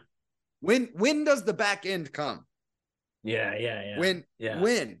got. Yeah. When does the back end come? Yeah. When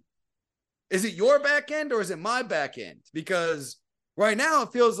is it your back end or is it my back end? Because Right now,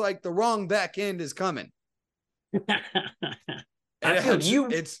 it feels like the wrong back end is coming. I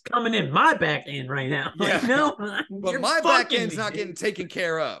feel it's coming in my back end right now. Yeah. Like, no, but my back end's not getting taken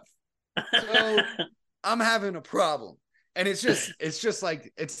care of. So I'm having a problem. And it's just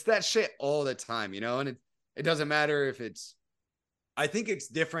like, it's that shit all the time, you know? And it doesn't matter if I think it's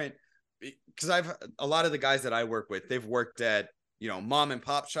different because a lot of the guys that I work with, they've worked at, you know, mom and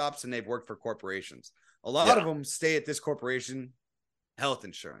pop shops and they've worked for corporations. A lot of them stay at this corporation, health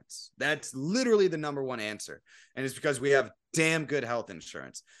insurance. That's literally the number one answer. And it's because we have damn good health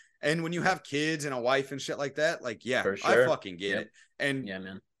insurance. And when you have kids and a wife and shit like that, like, yeah, sure. I fucking get it. And yeah,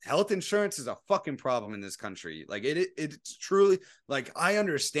 man. Health insurance is a fucking problem in this country. Like it's truly like, I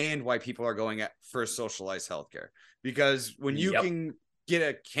understand why people are going for socialized healthcare, because when you can get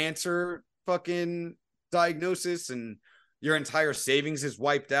a cancer fucking diagnosis and your entire savings is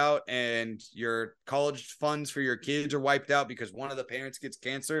wiped out and your college funds for your kids are wiped out because one of the parents gets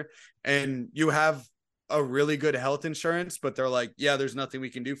cancer, and you have a really good health insurance, but they're like, yeah, there's nothing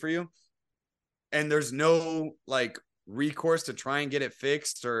we can do for you. And there's no like recourse to try and get it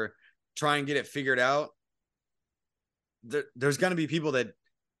fixed or try and get it figured out. There's going to be people that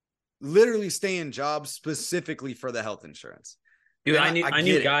literally stay in jobs specifically for the health insurance. Dude, I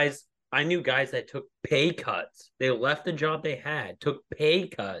knew guys that took pay cuts. They left the job they had, took pay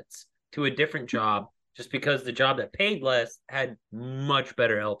cuts to a different job just because the job that paid less had much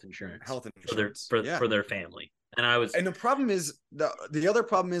better health insurance for their family. And the problem is the other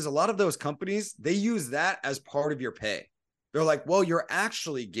problem is a lot of those companies, they use that as part of your pay. They're like, well, you're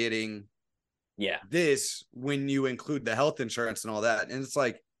actually getting this when you include the health insurance and all that. And it's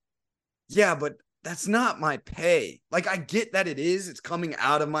like, yeah, but that's not my pay. Like, I get that it's coming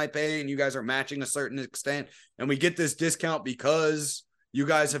out of my pay and you guys are matching a certain extent and we get this discount because you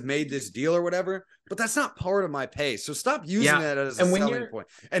guys have made this deal or whatever, but that's not part of my pay. So stop using that as a selling point.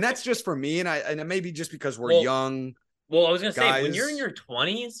 And that's just for me. And it may be just because we're young. Well, I was going to say, when you're in your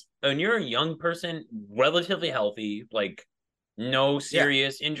 20s, when you're a young person, relatively healthy, like no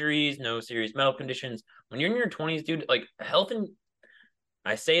serious injuries, no serious medical conditions. When you're in your 20s, dude, like health, and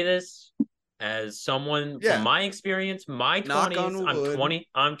I say this as someone from my experience, my 20s,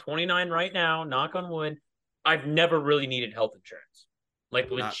 I'm 29 right now, knock on wood. I've never really needed health insurance. Like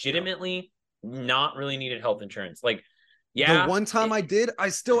legitimately not really needed health insurance. Like, the one time I did, I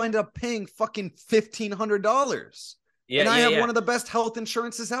still ended up paying fucking $1,500. And I have one of the best health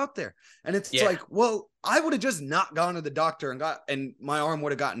insurances out there. And it's like, well, I would have just not gone to the doctor and my arm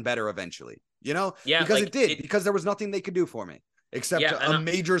would have gotten better eventually, you know? Yeah. Because like, because there was nothing they could do for me except a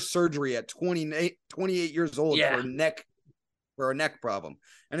major surgery at 28 years old for a neck problem.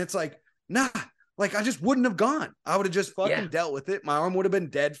 And it's like, nah. Like, I just wouldn't have gone. I would have just fucking dealt with it. My arm would have been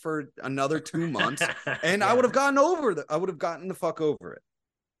dead for another 2 months, and I would have gotten I would have gotten the fuck over it.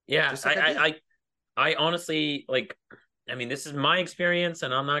 Yeah, I honestly, like, I mean, this is my experience,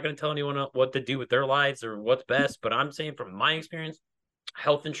 and I'm not going to tell anyone what to do with their lives or what's best, but I'm saying from my experience,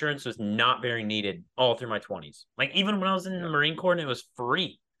 health insurance was not very needed all through my 20s. Like, even when I was in the Marine Corps and it was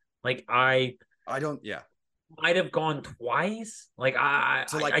free. Like, I might have gone twice. Like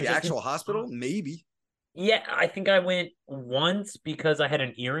the actual hospital, maybe. Yeah, I think I went once because I had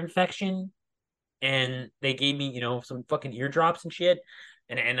an ear infection, and they gave me, you know, some fucking eardrops and shit.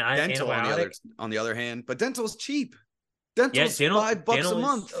 And dental on the other hand, but dental's cheap. Dental's $5 a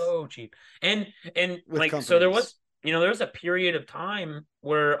month. So cheap. And like companies. So there was, you know, there was a period of time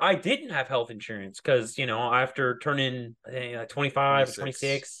where I didn't have health insurance because, you know, after turning I think 25 or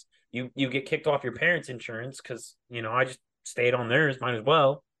 26. You get kicked off your parents' insurance because, you know, I just stayed on theirs, might as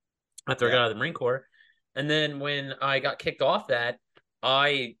well, after I got out of the Marine Corps. And then when I got kicked off that,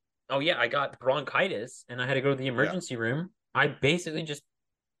 I got bronchitis and I had to go to the emergency room. I basically just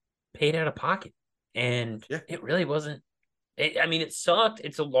paid out of pocket. And it really wasn't, I mean, it sucked.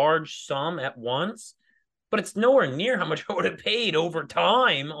 It's a large sum at once, but it's nowhere near how much I would have paid over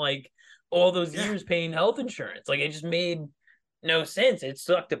time. Like all those years paying health insurance. Like it just made no sense. It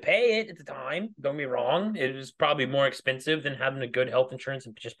sucked to pay it at the time. Don't be wrong. It was probably more expensive than having a good health insurance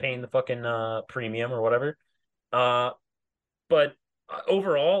and just paying the fucking premium or whatever. But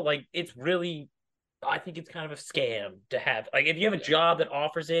overall, like it's really, I think it's kind of a scam to have. Like if you have a job that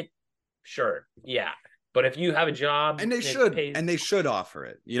offers it, sure, yeah. But if you have a job, and they should offer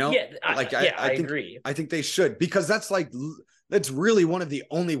it, you know, I agree. I think they should, because that's really one of the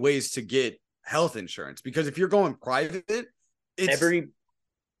only ways to get health insurance. Because if you're going private, it's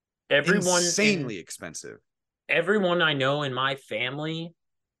everyone insanely expensive. Everyone I know in my family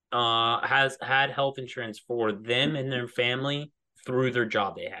has had health insurance for them and their family through their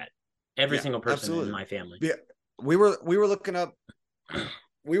job they had. Every single person in my family. Yeah, we were looking up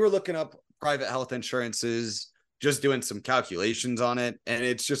we were looking up private health insurances, just doing some calculations on it. And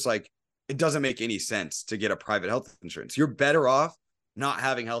it's just like, it doesn't make any sense to get a private health insurance. You're better off not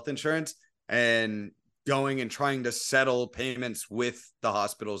having health insurance and going and trying to settle payments with the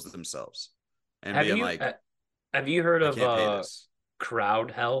hospitals themselves. And have being you, like, have you heard I can't pay of this.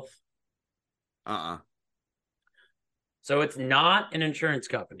 Crowd Health? So it's not an insurance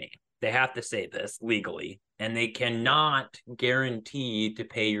company. They have to say this legally, and they cannot guarantee to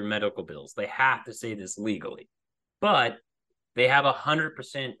pay your medical bills. They have to say this legally, but they have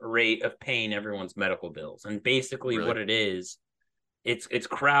 100% rate of paying everyone's medical bills. And basically what it is, it's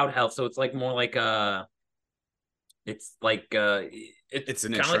Crowd Health. So it's like more like it's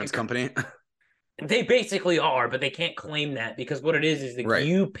an insurance company. They basically are, but they can't claim that, because what it is that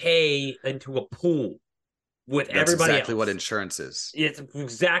you pay into a pool with everybody exactly else. What insurance is. It's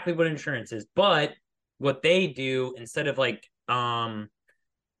exactly what insurance is. But what they do, instead of like,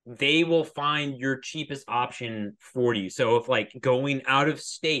 they will find your cheapest option for you. So if like going out of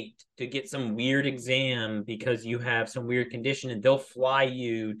state to get some weird exam because you have some weird condition, and they'll fly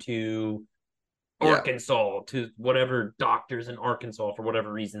you to Arkansas, to whatever doctors in Arkansas, for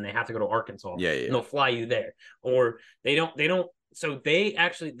whatever reason, they have to go to Arkansas. Yeah. And they'll fly you there. Or they don't. So they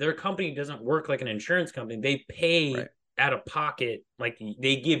actually, their company doesn't work like an insurance company. They pay out of pocket. Like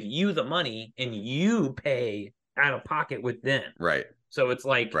they give you the money and you pay out of pocket with them. Right. So it's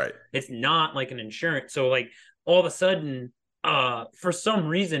like, it's not like an insurance. So like all of a sudden, for some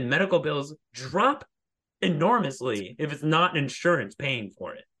reason, medical bills drop enormously if it's not insurance paying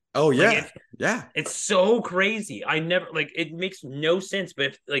for it. Oh yeah. Like it's so crazy. I never, like, it makes no sense. But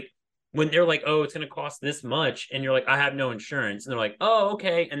if, like, when they're like, oh, it's going to cost this much, and you're like, I have no insurance, and they're like, oh,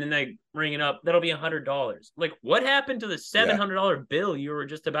 okay. And then they ring it up. That'll be $100. Like, what happened to the $700 bill you were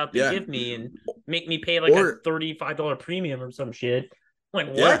just about to give me and make me pay like a $35 premium or some shit? I'm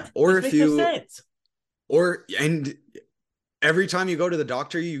like, what? Or this if makes you, no sense. And every time you go to the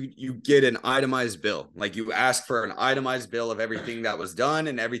doctor, you get an itemized bill. Like you ask for an itemized bill of everything that was done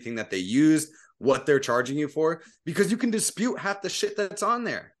and everything that they used, what they're charging you for, because you can dispute half the shit that's on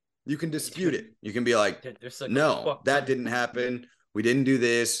there. You can dispute it. You can be like, no, that didn't happen. We didn't do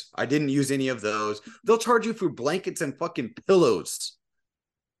this. I didn't use any of those. They'll charge you for blankets and fucking pillows.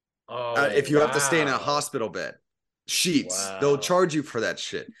 If you have to stay in a hospital bed. Sheets. They'll charge you for that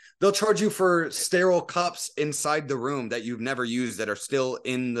shit. They'll charge you for sterile cups inside the room that you've never used that are still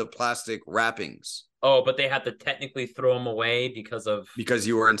in the plastic wrappings. Oh, but they have to technically throw them away because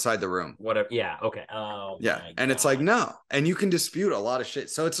you were inside the room. Whatever. Yeah. Okay. Oh, yeah. And it's like, no. And you can dispute a lot of shit.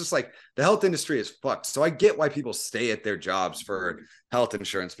 So it's just like the health industry is fucked. So I get why people stay at their jobs for health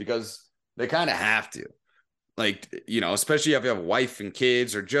insurance, because they kind of have to. Like, you know, especially if you have a wife and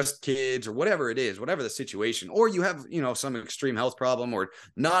kids or just kids or whatever it is, whatever the situation, or you have, you know, some extreme health problem or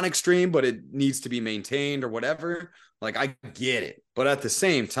non-extreme, but it needs to be maintained or whatever. Like, I get it. But at the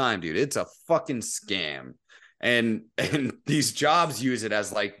same time, dude, it's a fucking scam. And these jobs use it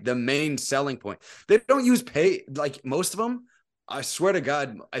as like the main selling point. They don't use pay. Like most of them, I swear to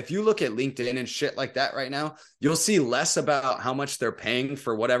God, if you look at LinkedIn and shit like that right now, you'll see less about how much they're paying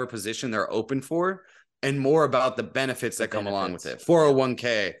for whatever position they're open for, and more about the benefits that come along with it.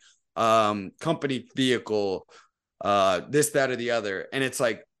 401k, company vehicle, this, that, or the other. And it's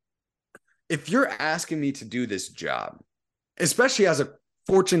like, if you're asking me to do this job, especially as a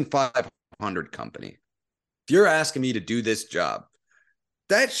Fortune 500 company, if you're asking me to do this job,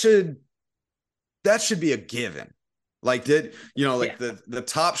 that should be a given. Like that, you know, like the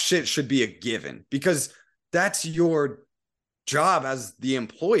top shit should be a given, because that's your job as the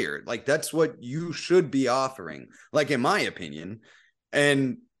employer. Like that's what you should be offering, like in my opinion.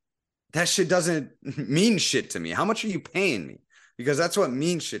 And that shit doesn't mean shit to me. How much are you paying me? Because that's what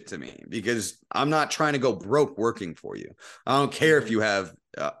means shit to me, because I'm not trying to go broke working for you. I don't care if you have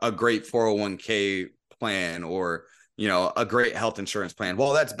a great 401k plan or, you know, a great health insurance plan.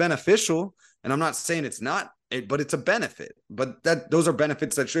 Well, that's beneficial. And I'm not saying it's not, but it's a benefit. But those are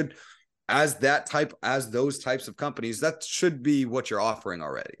benefits that should, as those types of companies, that should be what you're offering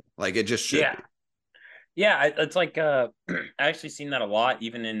already. Like it just should be. Yeah, it's like I actually seen that a lot,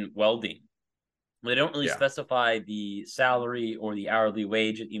 even in welding. They don't really specify the salary or the hourly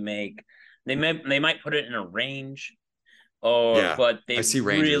wage that you make. They might put it in a range, but they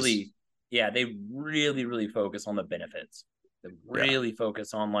really, they really focus on the benefits. They really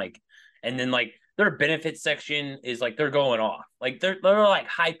focus on like, and then like their benefits section is like they're going off, like they're like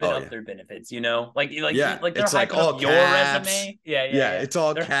hyping up their benefits, you know, like they're it's hyping like all up your caps. resume. It's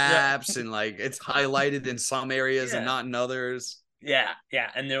all caps and like it's highlighted in some areas and not in others. Yeah,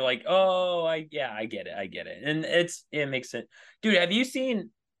 and they're like, oh, I get it, and it makes sense, dude. Have you seen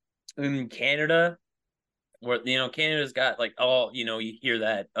in Canada where Canada's got like all you hear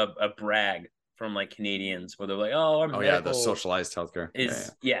that a brag from like Canadians where they're like, oh, our medical the socialized healthcare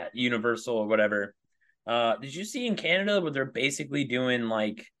is universal or whatever. Did you see in Canada where they're basically doing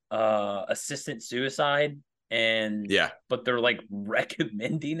like assisted suicide? And but they're like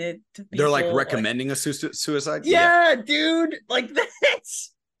recommending it to people. They're like recommending a suicide. Dude, like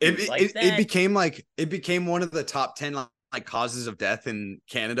that's it became one of the top 10 like causes of death in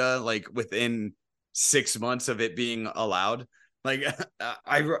Canada, like within 6 months of it being allowed. Like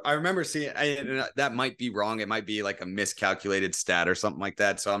I remember seeing, that might be wrong. It might be like a miscalculated stat or something like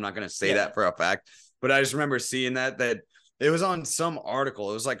that. So I'm not going to say that for a fact, but I just remember seeing that it was on some article.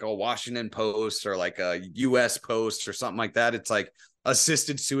 It was like a Washington Post or like a US Post or something like that. It's like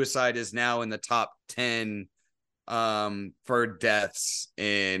assisted suicide is now in the top 10 for deaths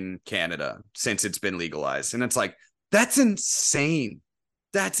in Canada since it's been legalized. And it's like, that's insane.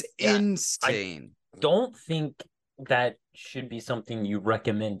 That's insane. I don't think that should be something you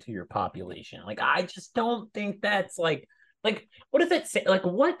recommend to your population. Like, I just don't think that's like, what does that say? Like,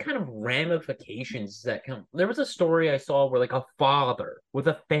 what kind of ramifications does that come? There was a story I saw where like a father with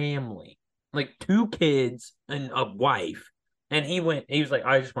a family, like 2 kids and a wife, and he was like,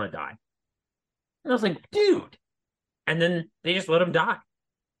 I just want to die. And I was like, dude. And then they just let him die.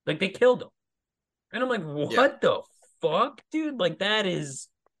 Like, they killed him. And I'm like, what the fuck, dude? Like, that is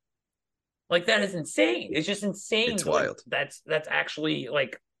insane. It's just insane. It's wild. That's actually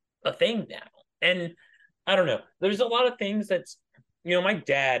like a thing now. And I don't know. There's a lot of things that's, my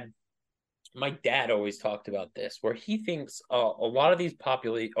dad always talked about this, where he thinks a lot of these a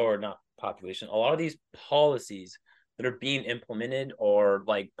lot of these policies that are being implemented are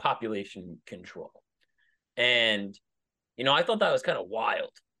like population control. And, I thought that was kind of wild.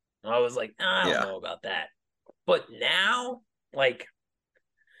 I was like, I don't know about that. But now, like,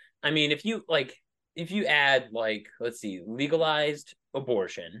 I mean, if you add, like, let's see, legalized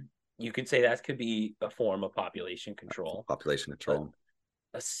abortion, you could say that could be a form of population control.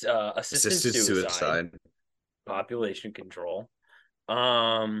 Assisted suicide. Population control.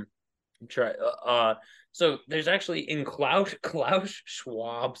 So there's actually in Klaus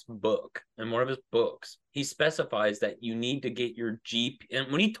Schwab's book, in one of his books, he specifies that you need to get your GP. And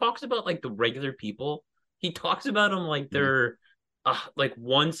when he talks about like the regular people, he talks about them like they're like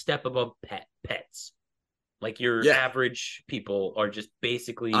one step above pets. Like your average people are just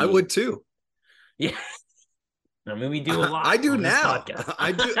basically. I would too. Yeah. I mean, we do a lot. I do now.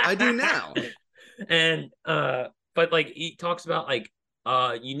 I do now. And but like he talks about like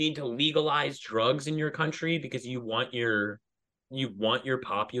you need to legalize drugs in your country because you want your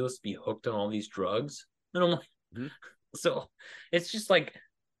populace to be hooked on all these drugs. And I'm like, so it's just like,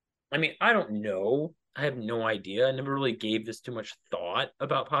 I mean, I don't know. I have no idea. I never really gave this too much thought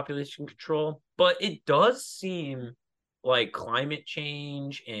about population control, but it does seem like climate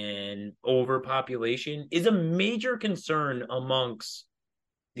change and overpopulation is a major concern amongst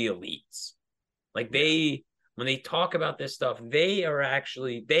the elites. Like when they talk about this stuff, they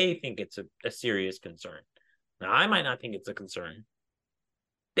think it's a serious concern. Now, I might not think it's a concern.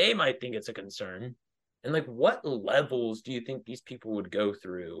 They might think it's a concern. And like, what levels do you think these people would go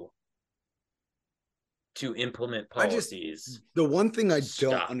through to implement policies? The one thing I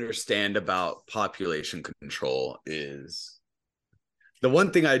don't understand about population control is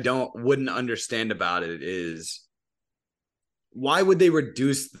wouldn't understand about it is why would they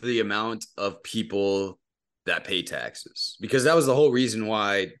reduce the amount of people that pay taxes? Because that was the whole reason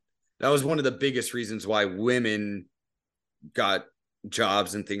why, that was one of the biggest reasons why women got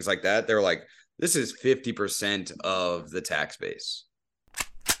jobs and things like that. They're like, this is 50% of the tax base.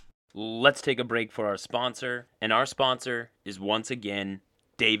 Let's take a break for our sponsor, and our sponsor is once again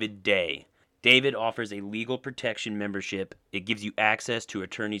David Day. David offers a legal protection membership. It gives you access to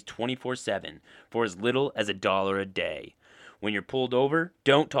attorneys 24/7 for as little as $1 a day. When you're pulled over,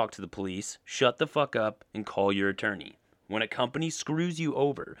 don't talk to the police, shut the fuck up, and call your attorney. When a company screws you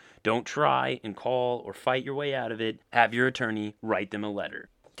over, don't try and call or fight your way out of it. Have your attorney write them a letter.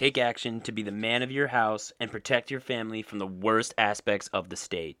 Take action to be the man of your house and protect your family from the worst aspects of the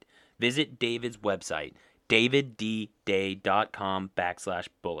state. Visit David's website,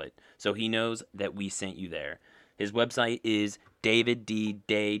 daviddday.com/bullet, so he knows that we sent you there. His website is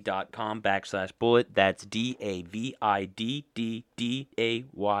daviddday.com/bullet. That's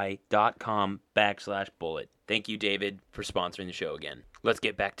DAVIDDDAY.com/bullet. Thank you, David, for sponsoring the show again. Let's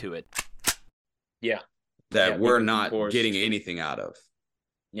get back to it. Yeah. That we're not getting anything out of.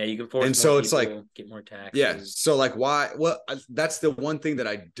 Yeah, you can force and more so it's people, like, get more taxes. yeah. So like, why? Well, that's the one thing that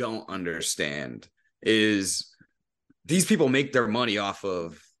I don't understand is these people make their money off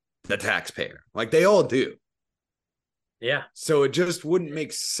of the taxpayer. Like they all do. Yeah. So it just wouldn't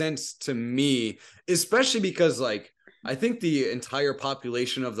make sense to me, especially because like I think the entire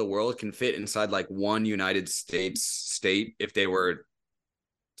population of the world can fit inside like one United States state if they were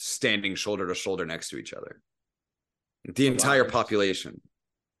standing shoulder to shoulder next to each other. The entire population.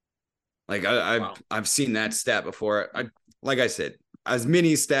 Like I've seen that stat before. Like I said, as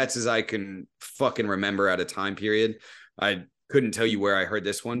many stats as I can fucking remember at a time period. I couldn't tell you where I heard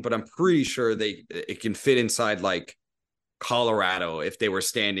this one, but I'm pretty sure it can fit inside like Colorado if they were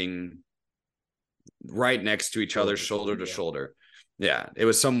standing right next to each other, shoulder to shoulder. Yeah, it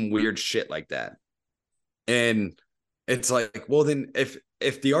was some weird shit like that. And it's like, well, then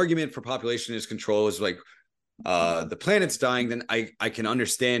if the argument for population is control is like the planet's dying, then I can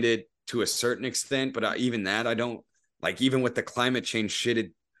understand it to a certain extent, but even that I don't like. Even with the climate change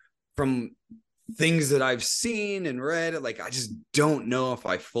shit, from things that I've seen and read, like I just don't know if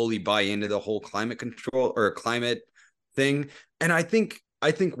I fully buy into the whole climate control or climate thing. And I think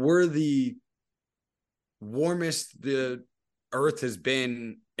we're the warmest the Earth has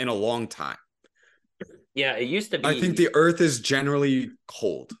been in a long time. Yeah, it used to be. I think the Earth is generally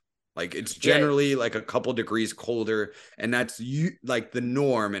cold. Like it's generally like a couple degrees colder, and that's like the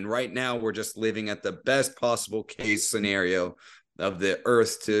norm. And right now we're just living at the best possible case scenario of the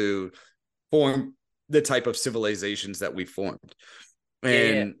Earth to form the type of civilizations that we formed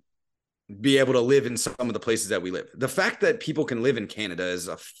and be able to live in some of the places that we live. The fact that people can live in Canada is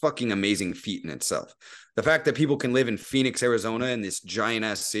a fucking amazing feat in itself. The fact that people can live in Phoenix, Arizona, in this giant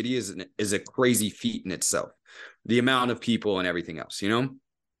ass city is a crazy feat in itself. The amount of people and everything else, you know?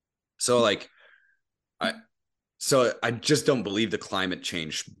 So like, I just don't believe the climate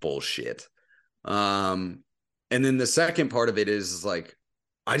change bullshit. And then the second part of it is like,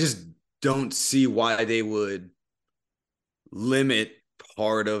 I just don't see why they would limit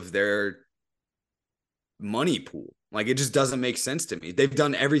part of their money pool. Like it just doesn't make sense to me. They've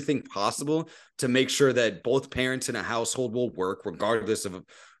done everything possible to make sure that both parents in a household will work regardless of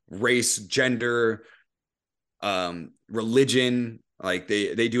race, gender, religion. Like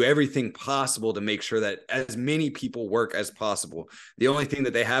they do everything possible to make sure that as many people work as possible. The only thing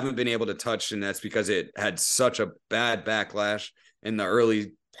that they haven't been able to touch, and that's because it had such a bad backlash in the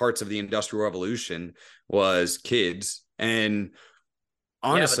early parts of the Industrial Revolution, was kids. And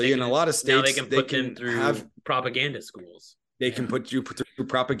honestly, in a lot of states, now they can put them through propaganda schools. They can put you through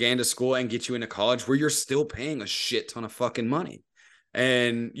propaganda school and get you into college where you're still paying a shit ton of fucking money.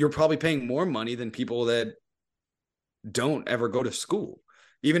 And you're probably paying more money than people that don't ever go to school,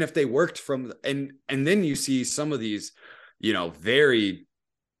 even if they worked from, and then you see some of these, you know, very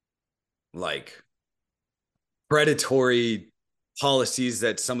like predatory policies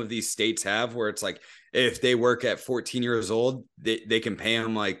that some of these states have, where it's like, if they work at 14 years old, they can pay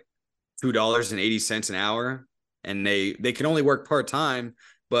them like $2.80 an hour, and they can only work part-time,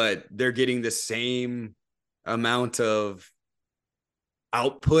 but they're getting the same amount of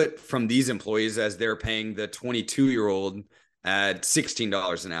output from these employees as they're paying the 22-year-old at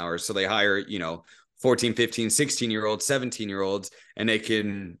 $16 an hour. So they hire, you know, 14, 15, 16-year-olds, 17-year-olds, and they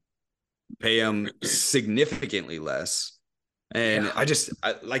can pay them significantly less. And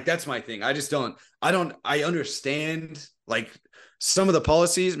like, that's my thing. I understand like some of the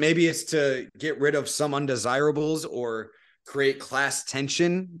policies, maybe it's to get rid of some undesirables or create class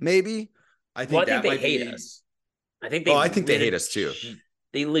tension. Maybe I think they hate us. I think they hate us too.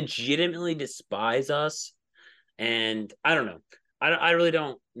 They legitimately despise us. And I don't know. I really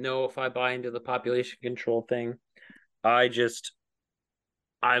don't know if I buy into the population control thing. I was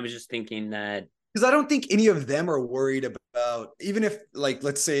just thinking that, because I don't think any of them are worried about, even if, like,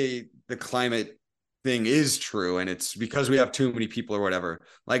 let's say the climate thing is true and it's because we have too many people or whatever.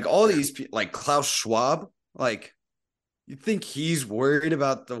 Like all these people, like Klaus Schwab, like you think he's worried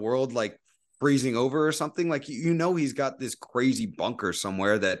about the world like freezing over or something? Like, you know, he's got this crazy bunker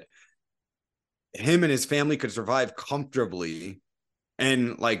somewhere that him and his family could survive comfortably,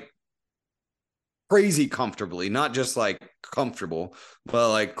 and like crazy comfortably, not just like comfortable,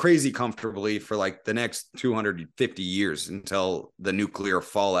 but like crazy comfortably for like the next 250 years until the nuclear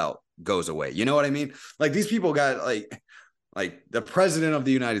fallout goes away. You know what I mean? Like these people got like the president of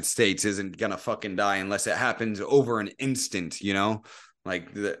the United States isn't gonna fucking die unless it happens over an instant, you know?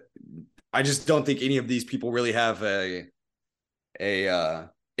 Like I just don't think any of these people really have a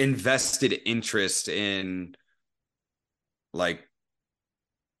invested interest in like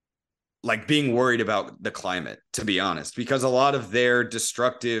like being worried about the climate, to be honest, because a lot of their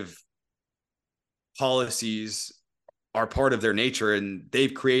destructive policies are part of their nature, and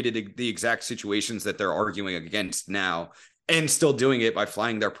they've created the exact situations that they're arguing against now, and still doing it by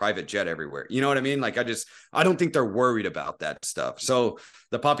flying their private jet everywhere. You know what I mean? Like, I don't think they're worried about that stuff. So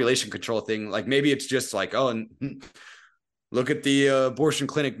the population control thing, like maybe it's just like, oh, look at the abortion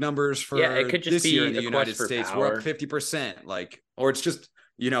clinic numbers for it could just this be year in the a United quest for States. power. We're up 50%. Like, or it's just,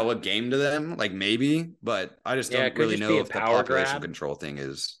 you know, a game to them, like maybe, but I just don't really know if the population control thing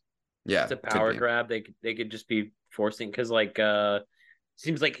is. Yeah, it's a power grab. They could just be forcing, because like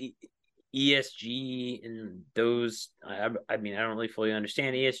seems like ESG and those. I mean, I don't really fully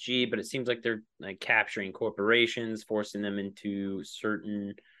understand ESG, but it seems like they're like capturing corporations, forcing them into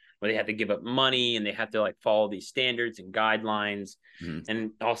certain where they have to give up money and they have to like follow these standards and guidelines,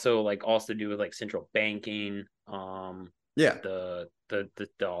 and also do with like central banking. The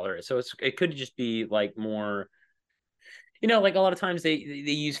dollar. So it could just be like more. You know, like a lot of times they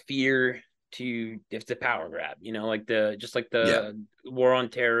use fear to, if it's a power grab, you know, like the war on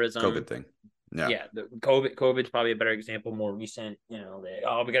terrorism, COVID thing. The COVID's probably a better example, more recent. You know,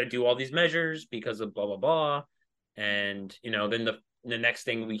 we got to do all these measures because of blah blah blah, and you know, then the next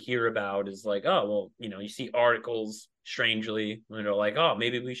thing we hear about is like, oh well, you know, you see articles strangely, you know, like, oh,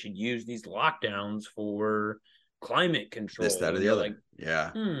 maybe we should use these lockdowns for climate control. This, that, or the other. Like,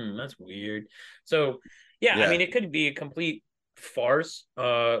 that's weird. So. Yeah, I mean, it could be a complete farce,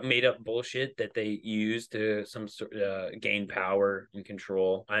 made up bullshit that they use to some sort gain power and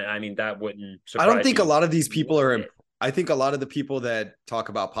control. I mean, that wouldn't surprise I don't think me. a lot of these people are. I think a lot of the people that talk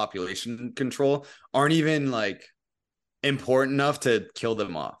about population control aren't even like important enough to kill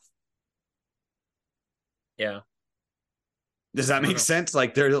them off. Yeah. Does that make sense?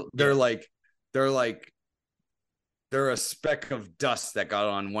 Like they're a speck of dust that got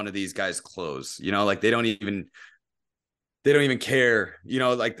on one of these guys' clothes, you know, like they don't even care, you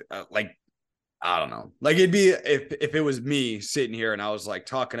know, like I don't know, like it'd be if it was me sitting here and I was like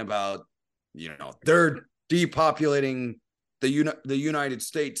talking about, you know, they're depopulating the United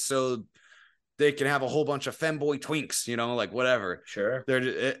States so they can have a whole bunch of femboy twinks, you know, like whatever. Sure.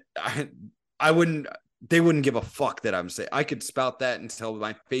 They wouldn't give a fuck that I'm saying. I could spout that until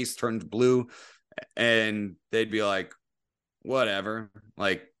my face turns blue. And they'd be like, whatever.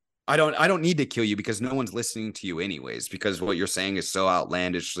 Like, I don't need to kill you because no one's listening to you anyways, because what you're saying is so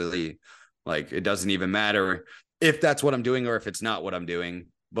outlandishly, like, it doesn't even matter if that's what I'm doing or if it's not what I'm doing,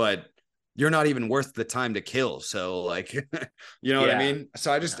 but you're not even worth the time to kill. So like, you know what I mean?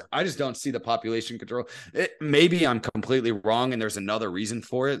 So I just don't see the population control. Maybe I'm completely wrong and there's another reason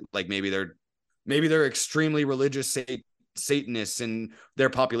for it. Like maybe they're extremely religious Satanists, and their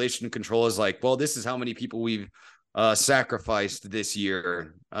population control is like, well, this is how many people we've sacrificed this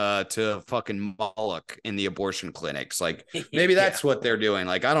year to fucking Moloch in the abortion clinics. Like maybe that's what they're doing.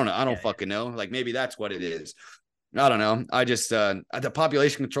 Like I don't know. I don't fucking know. Like maybe that's what it is. I don't know. I just the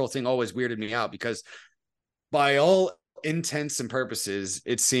population control thing always weirded me out because by all intents and purposes,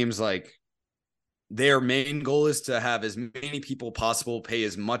 it seems like their main goal is to have as many people possible pay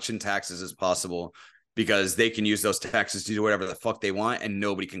as much in taxes as possible, because they can use those taxes to do whatever the fuck they want and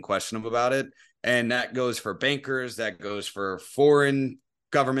nobody can question them about it. And that goes for bankers, that goes for foreign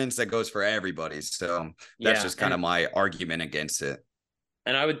governments, that goes for everybody. So that's just kind of my argument against it.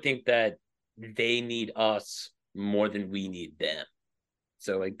 And I would think that they need us more than we need them.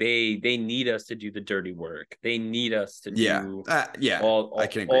 So like they need us to do the dirty work. They need us to do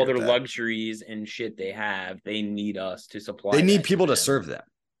all their luxuries and shit they have. They need us to supply. They need people to serve them.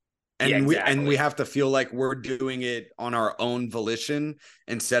 And we have to feel like we're doing it on our own volition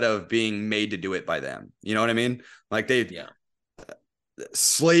instead of being made to do it by them. You know what I mean? Like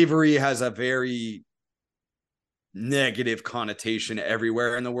slavery has a very negative connotation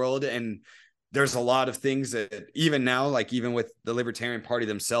everywhere in the world. And there's a lot of things that even now, like even with the Libertarian Party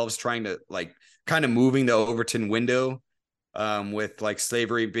themselves trying to like kind of moving the Overton window with like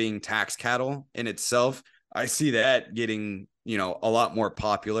slavery being tax cattle in itself, I see that getting, you know, a lot more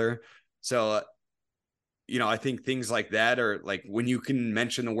popular. So, you know, I think things like that are like when you can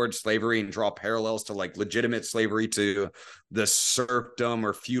mention the word slavery and draw parallels to like legitimate slavery to the serfdom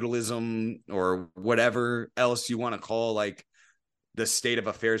or feudalism or whatever else you want to call like the state of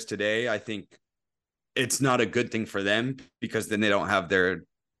affairs today, I think it's not a good thing for them because then they don't have their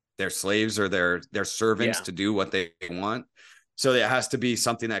slaves or their servants to do what they want. So it has to be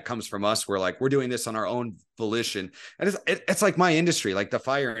something that comes from us. We're like, we're doing this on our own volition. And it's like my industry, like the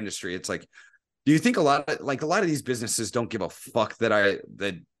fire industry. It's like, do you think a lot of these businesses don't give a fuck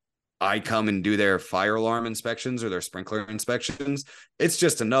that I come and do their fire alarm inspections or their sprinkler inspections. It's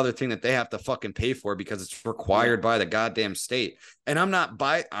just another thing that they have to fucking pay for because it's required by the goddamn state. And I'm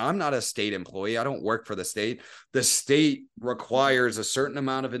not a state employee. I don't work for the state. The state requires a certain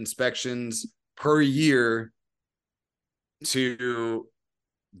amount of inspections per year to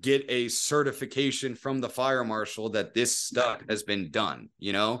get a certification from the fire marshal that this stuff has been done,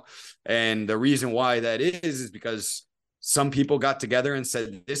 you know? And the reason why that is because some people got together and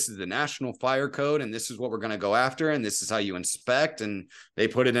said, this is the national fire code and this is what we're going to go after. And this is how you inspect. And they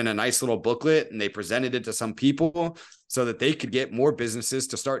put it in a nice little booklet and they presented it to some people so that they could get more businesses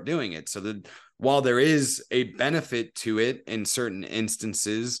to start doing it. So that while there is a benefit to it in certain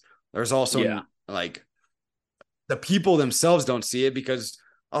instances, there's also like the people themselves don't see it because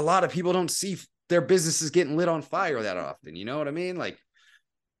a lot of people don't see their businesses getting lit on fire that often. You know what I mean? Like,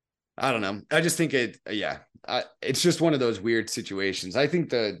 I don't know. I just think it's just one of those weird situations. I think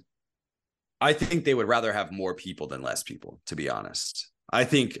they would rather have more people than less people, to be honest. I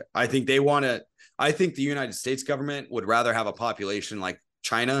think the United States government would rather have a population like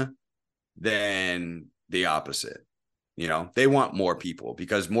China than the opposite. You know, they want more people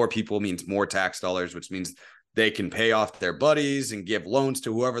because more people means more tax dollars, which means they can pay off their buddies and give loans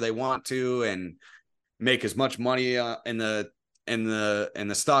to whoever they want to and make as much money in the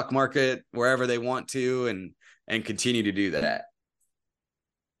stock market wherever they want to and continue to do that.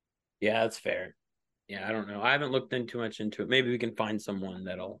 Yeah, that's fair. Yeah, I don't know. I haven't looked too much into it. Maybe we can find someone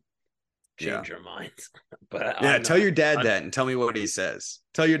that'll change our minds. But tell your dad that and tell me what he says.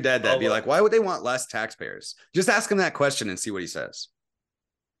 Tell your dad that. Be like, why would they want less taxpayers? Just ask him that question and see what he says.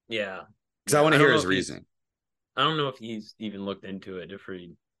 Yeah. Because I want to hear his reasoning. I don't know if he's even looked into it, if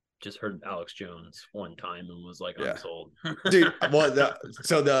he just heard Alex Jones one time and was like, I'm sold. Dude, well,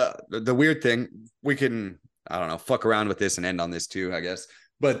 the weird thing, we can, I don't know, fuck around with this and end on this too, I guess.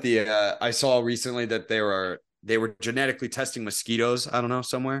 But I saw recently that they were genetically testing mosquitoes. I don't know,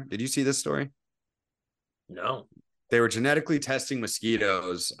 somewhere. Did you see this story? No. They were genetically testing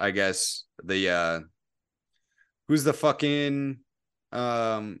mosquitoes, I guess. Who's the fucking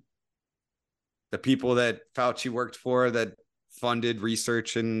the people that Fauci worked for that funded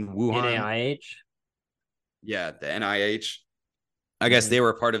research in Wuhan? NIH? Yeah, the NIH. I guess they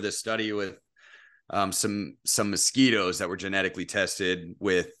were part of this study with some mosquitoes that were genetically tested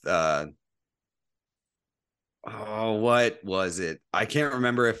with what was it? I can't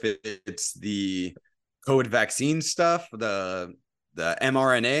remember if it's the COVID vaccine stuff, the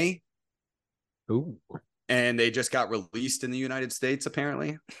mRNA. Ooh. And they just got released in the United States,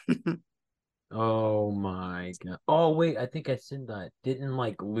 apparently. Oh my god. Oh wait, I think I said that. Didn't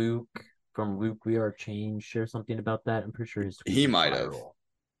like Luke from Luke We Are Changed share something about that? I'm pretty sure his tweet he might have.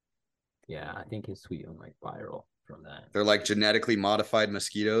 Yeah, I think his tweet went like viral from that. They're like genetically modified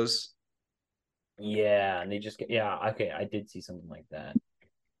mosquitoes. Yeah, and they just get okay, I did see something like that.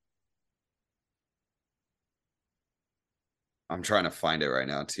 I'm trying to find it right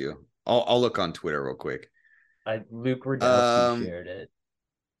now too. I'll look on Twitter real quick. Luke Rudowski shared it.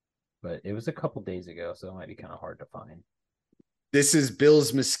 But it was a couple days ago, so it might be kind of hard to find. This is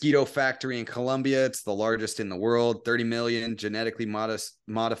Bill's Mosquito Factory in Colombia. It's the largest in the world. 30 million genetically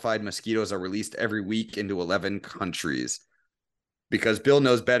modified mosquitoes are released every week into 11 countries. Because Bill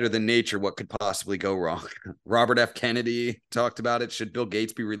knows better than nature what could possibly go wrong. Robert F. Kennedy talked about it. Should Bill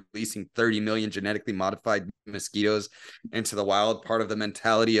Gates be releasing 30 million genetically modified mosquitoes into the wild? Part of the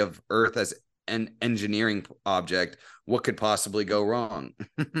mentality of Earth as an engineering object. What could possibly go wrong?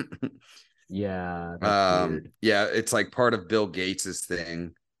 Yeah. That's weird. Yeah, it's like part of Bill Gates's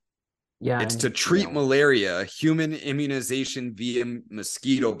thing. Yeah. It's to treat malaria, human immunization via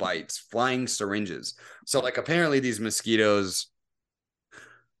mosquito bites, flying syringes. So like apparently these mosquitoes,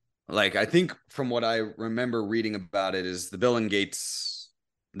 like I think from what I remember reading about it is the Bill and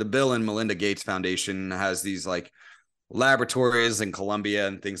Melinda Gates Foundation has these like laboratories in Colombia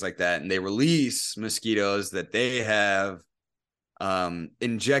and things like that, and they release mosquitoes that they have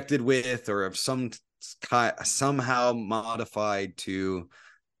injected with or have somehow modified to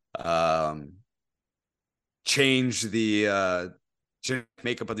change the genetic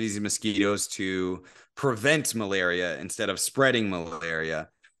makeup of these mosquitoes to prevent malaria instead of spreading malaria.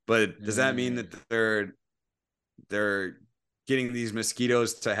 But does that mean that they're getting these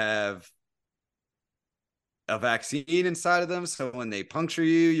mosquitoes to have a vaccine inside of them, so when they puncture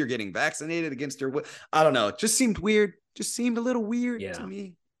you, you're getting vaccinated against your I don't know. It just seemed weird. Just seemed a little weird to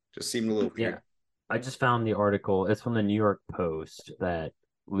me. Just seemed a little weird. Yeah. I just found the article. It's from the New York Post that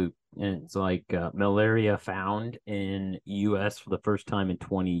Luke, and it's like malaria found in U.S. for the first time in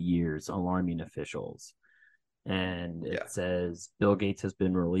 20 years, alarming officials. And it says Bill Gates has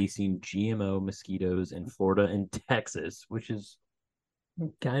been releasing GMO mosquitoes in Florida and Texas, which is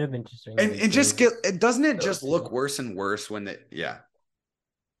kind of interesting. And it just doesn't it just look worse and worse when yeah.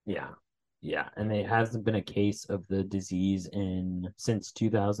 And there hasn't been a case of the disease since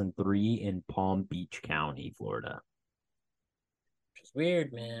 2003 in Palm Beach County, Florida. Which is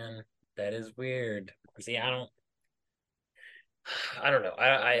weird, man. That is weird. See, I don't know.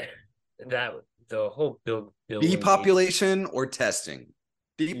 The whole Bill depopulation or testing.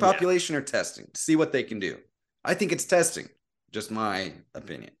 Depopulation or testing. See what they can do. I think it's testing. Just my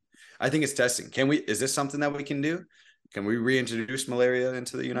opinion. I think it's testing. Is this something that we can do? Can we reintroduce malaria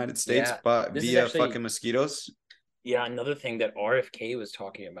into the United States via fucking mosquitoes? Yeah, another thing that RFK was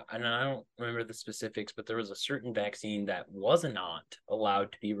talking about, and I don't remember the specifics, but there was a certain vaccine that was not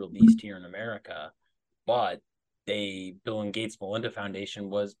allowed to be released here in America, but Bill and Gates Melinda Foundation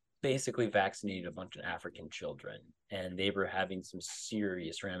was basically vaccinated a bunch of African children, and they were having some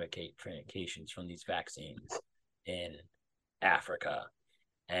serious ramifications from these vaccines in Africa,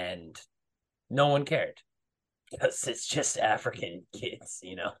 and no one cared because it's just African kids,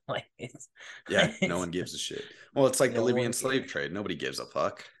 like no one gives a shit. Well, it's like the Libyan slave trade. Nobody gives a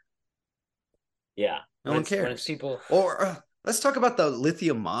fuck. Yeah, no one cares. Or let's talk about the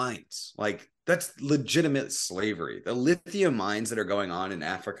lithium mines. Like, that's legitimate slavery. The lithium mines that are going on in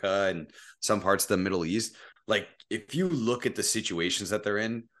Africa and some parts of the Middle East, like, if you look at the situations that they're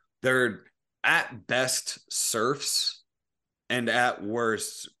in, they're at best serfs, and at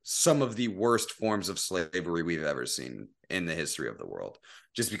worst, some of the worst forms of slavery we've ever seen in the history of the world,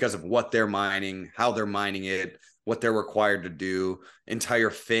 just because of what they're mining, how they're mining it, what they're required to do. Entire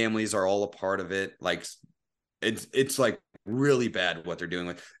families are all a part of it. Like, it's like really bad what they're doing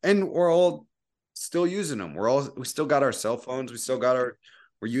with, and we're all still using them. We still got our cell phones. We're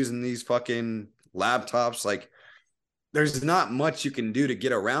using these fucking laptops. Like, there's not much you can do to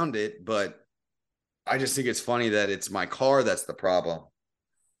get around it, but I just think it's funny that it's my car that's the problem.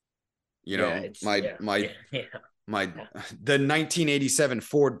 The 1987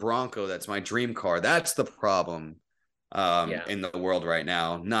 Ford Bronco, that's my dream car. That's the problem in the world right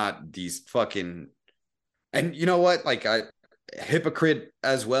now, not these fucking. And you know what? Like, hypocrite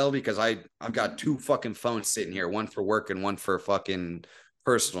as well, because I've got two fucking phones sitting here, one for work and one for fucking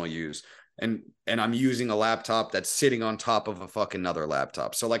personal use. And I'm using a laptop that's sitting on top of a fucking another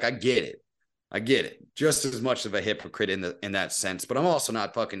laptop. So, like, I get it. Just as much of a hypocrite in that sense, but I'm also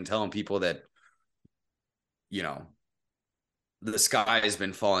not fucking telling people that, the sky has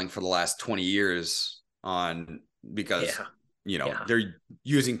been falling for the last 20 years because they're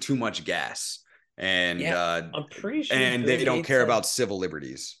using too much gas, and I'm pretty sure, and they don't care about civil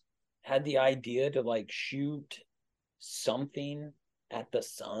liberties. Had the idea to like shoot something at the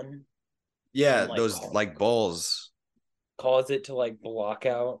sun. Yeah, and, those like balls. Cause it to like block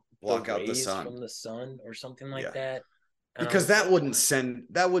out the sun from the sun or something like that. Because that wouldn't send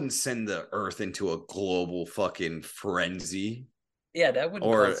the Earth into a global fucking frenzy. Yeah, that would,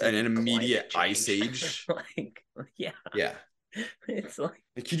 or an immediate ice age. Yeah. It's like,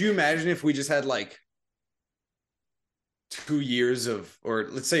 could you imagine if we just had like 2 years of, or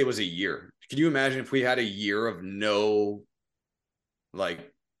let's say it was a year. Could you imagine if we had a year of no,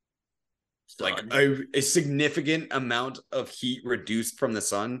 like a significant amount of heat reduced from the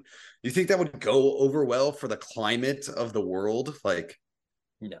sun? You think that would go over well for the climate of the world? Like,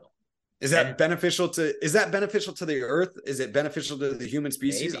 no. Is that beneficial to the Earth? Is it beneficial to the human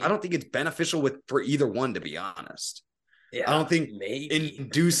species? Maybe. I don't think it's beneficial for either one, to be honest. Yeah, I don't think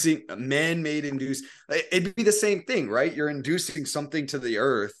inducing man-made it'd be the same thing, right? You're inducing something to the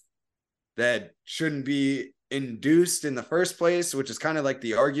Earth that shouldn't be induced in the first place, which is kind of like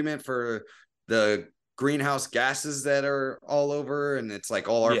the argument for the greenhouse gases that are all over, and it's like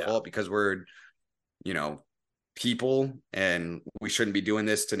all our fault because we're people and we shouldn't be doing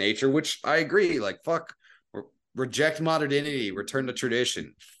this to nature, which I agree. Like, fuck, reject modernity, return to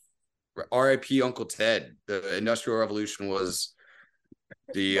tradition. RIP Uncle Ted. The Industrial Revolution was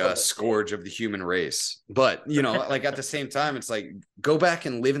the scourge of the human race, but like, at the same time, it's like, go back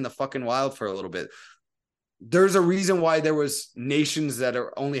and live in the fucking wild for a little bit. There's a reason why there was nations that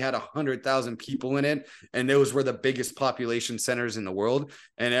only had 100,000 people in it, and those were the biggest population centers in the world,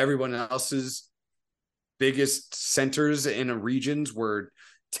 and everyone else's biggest centers in regions were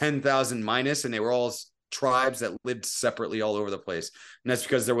 10,000 minus, and they were all tribes that lived separately all over the place. And that's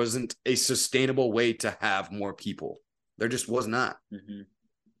because there wasn't a sustainable way to have more people. There just was not. Mm-hmm.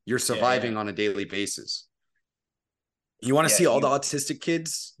 You're surviving on a daily basis. You want to see all the autistic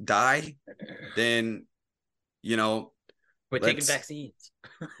kids die? Then We're taking vaccines.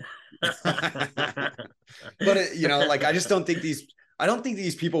 But like I don't think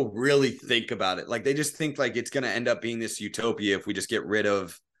these people really think about it. Like they just think like it's going to end up being this utopia if we just get rid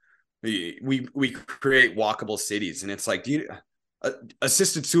of we create walkable cities. And it's like,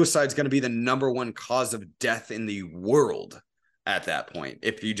 assisted suicide is going to be the number one cause of death in the world at that point.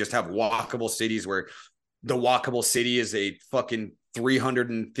 If you just have walkable cities where the walkable city is a fucking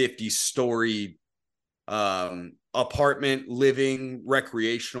 350-story apartment, living,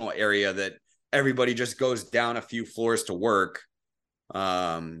 recreational area that everybody just goes down a few floors to work.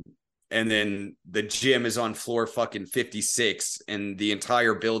 And then the gym is on floor fucking 56 and the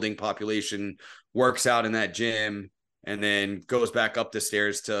entire building population works out in that gym and then goes back up the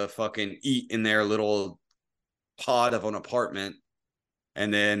stairs to fucking eat in their little pod of an apartment.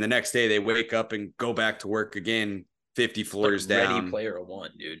 And then the next day they wake up and go back to work again, 50 floors down. Ready Player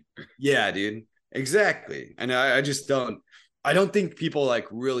One, dude. Yeah, dude. Exactly. And I don't think people like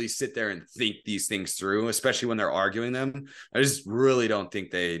really sit there and think these things through, especially when they're arguing them. I just really don't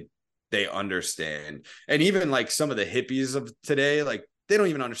think they understand. And even like some of the hippies of today, like they don't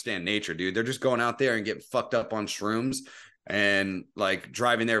even understand nature, dude. They're just going out there and getting fucked up on shrooms and like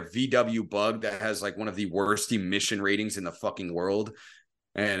driving their VW Bug that has like one of the worst emission ratings in the fucking world.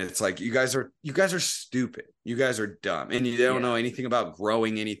 And it's like, you guys are stupid. You guys are dumb. And they don't know anything about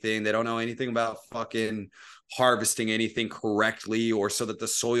growing anything. They don't know anything about fucking harvesting anything correctly or so that the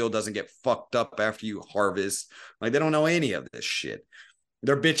soil doesn't get fucked up after you harvest. Like they don't know any of this shit.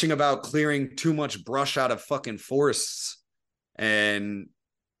 They're bitching about clearing too much brush out of fucking forests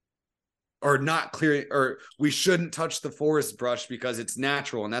or not clearing, or we shouldn't touch the forest brush because it's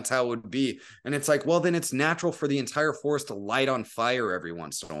natural and that's how it would be. And it's like, well, then it's natural for the entire forest to light on fire every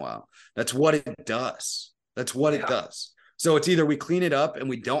once in a while. That's what it does. That's what it does. So it's either we clean it up and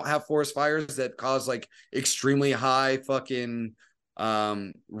we don't have forest fires that cause like extremely high fucking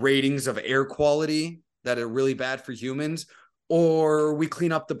ratings of air quality that are really bad for humans, or we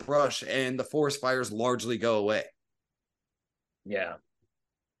clean up the brush and the forest fires largely go away. Yeah.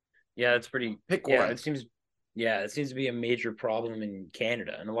 Yeah, it's pretty. Pick one. It seems to be a major problem in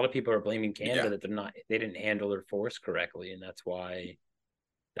Canada, and a lot of people are blaming Canada that they didn't handle their forest correctly, and that's why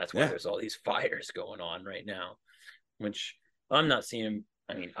there's all these fires going on right now. Which I'm not seeing.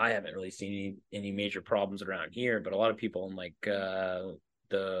 I mean, I haven't really seen any major problems around here, but a lot of people in like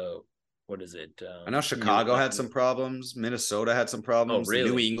what is it? I know Chicago had some problems. Minnesota had some problems. Oh, really? The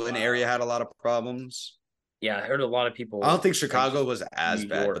New England area had a lot of problems. Yeah, I heard a lot of people. I don't think Chicago was as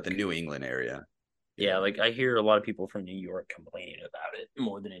bad, but the New England area. Yeah, like I hear a lot of people from New York complaining about it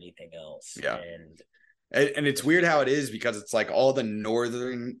more than anything else. Yeah. And it's weird how it is because it's like all the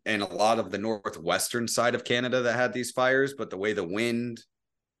northern and a lot of the northwestern side of Canada that had these fires, but the way the wind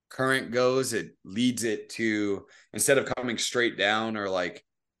current goes, it leads it to, instead of coming straight down or like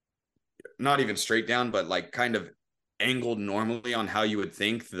not even straight down, but like kind of angled normally on how you would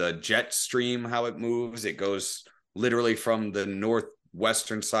think, the jet stream, how it moves, it goes literally from the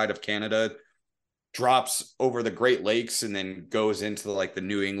northwestern side of Canada, drops over the Great Lakes, and then goes into like the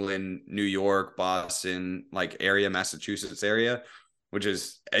New England, New York, Boston like area, Massachusetts area,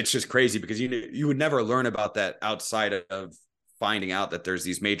 it's just crazy because you would never learn about that outside of finding out that there's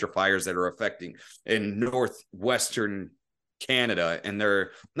these major fires that are affecting in northwestern Canada, and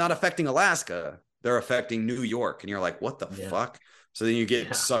they're not affecting Alaska. They're affecting New York. And you're like, what the fuck? So then you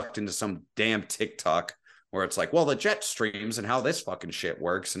get sucked into some damn TikTok where it's like, well, the jet streams and how this fucking shit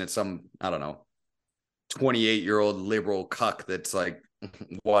works. And it's some, I don't know, 28-year-old liberal cuck that's like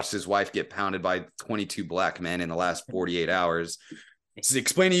watched his wife get pounded by 22 black men in the last 48 hours. It's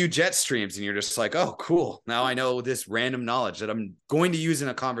explaining you jet streams. And you're just like, oh, cool. Now I know this random knowledge that I'm going to use in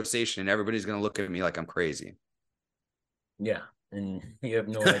a conversation and everybody's going to look at me like I'm crazy. Yeah. And you have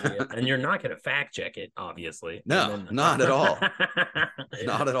no idea. And you're not going to fact check it, obviously. No, not at all.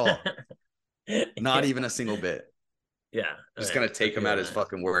 Not at all. Not even a single bit. Yeah. Just going to take him at his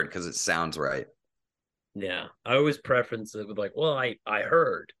fucking word because it sounds right. Yeah. I always preference it with like, well, I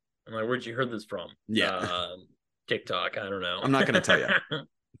heard. I'm like, where'd you heard this from? Yeah. TikTok. I don't know. I'm not going to tell you.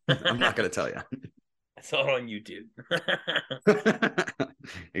 I'm not going to tell you. I saw it on YouTube.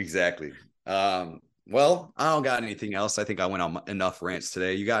 Exactly. Well, I don't got anything else. I think I went on enough rants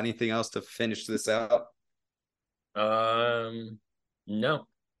today. You got anything else to finish this out? No.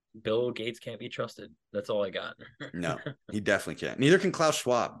 Bill Gates can't be trusted. That's all I got. No, he definitely can't. Neither can Klaus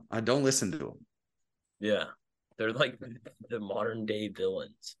Schwab. I don't listen to him. Yeah. They're like the modern day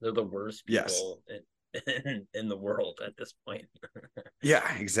villains. They're the worst people in the world at this point. Yeah,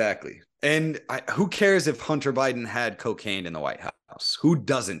 exactly. And who cares if Hunter Biden had cocaine in the White House? Who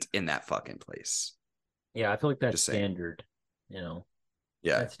doesn't in that fucking place? Yeah, I feel like that's standard.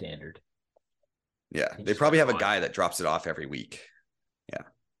 Yeah. That's standard. Yeah. They probably have a guy that drops it off every week. Yeah.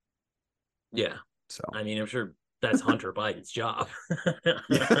 Yeah. So I mean, I'm sure that's Hunter Biden's job.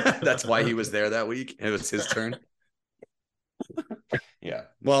 Yeah, that's why he was there that week. It was his turn. Yeah.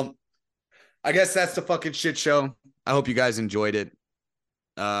 Well, I guess that's the fucking shit show. I hope you guys enjoyed it.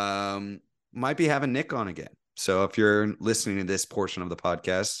 Might be having Nick on again. So if you're listening to this portion of the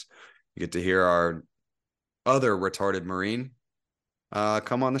podcast, you get to hear our other retarded Marine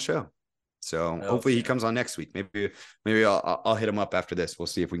come on the show. So hopefully he comes on next week. Maybe I'll hit him up after this. We'll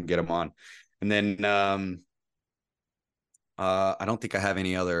see if we can get him on. And then I don't think I have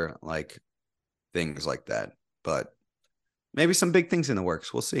any other like things like that, but maybe some big things in the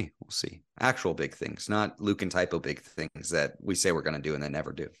works. We'll see. Actual big things, not Luke and Typo big things that we say we're going to do and then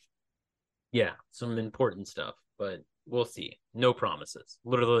never do. Yeah, some important stuff, but we'll see. No promises.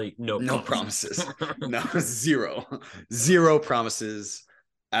 Literally no promises. No, zero promises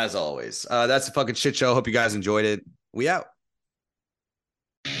as always. That's a fucking shit show. Hope you guys enjoyed it. We out.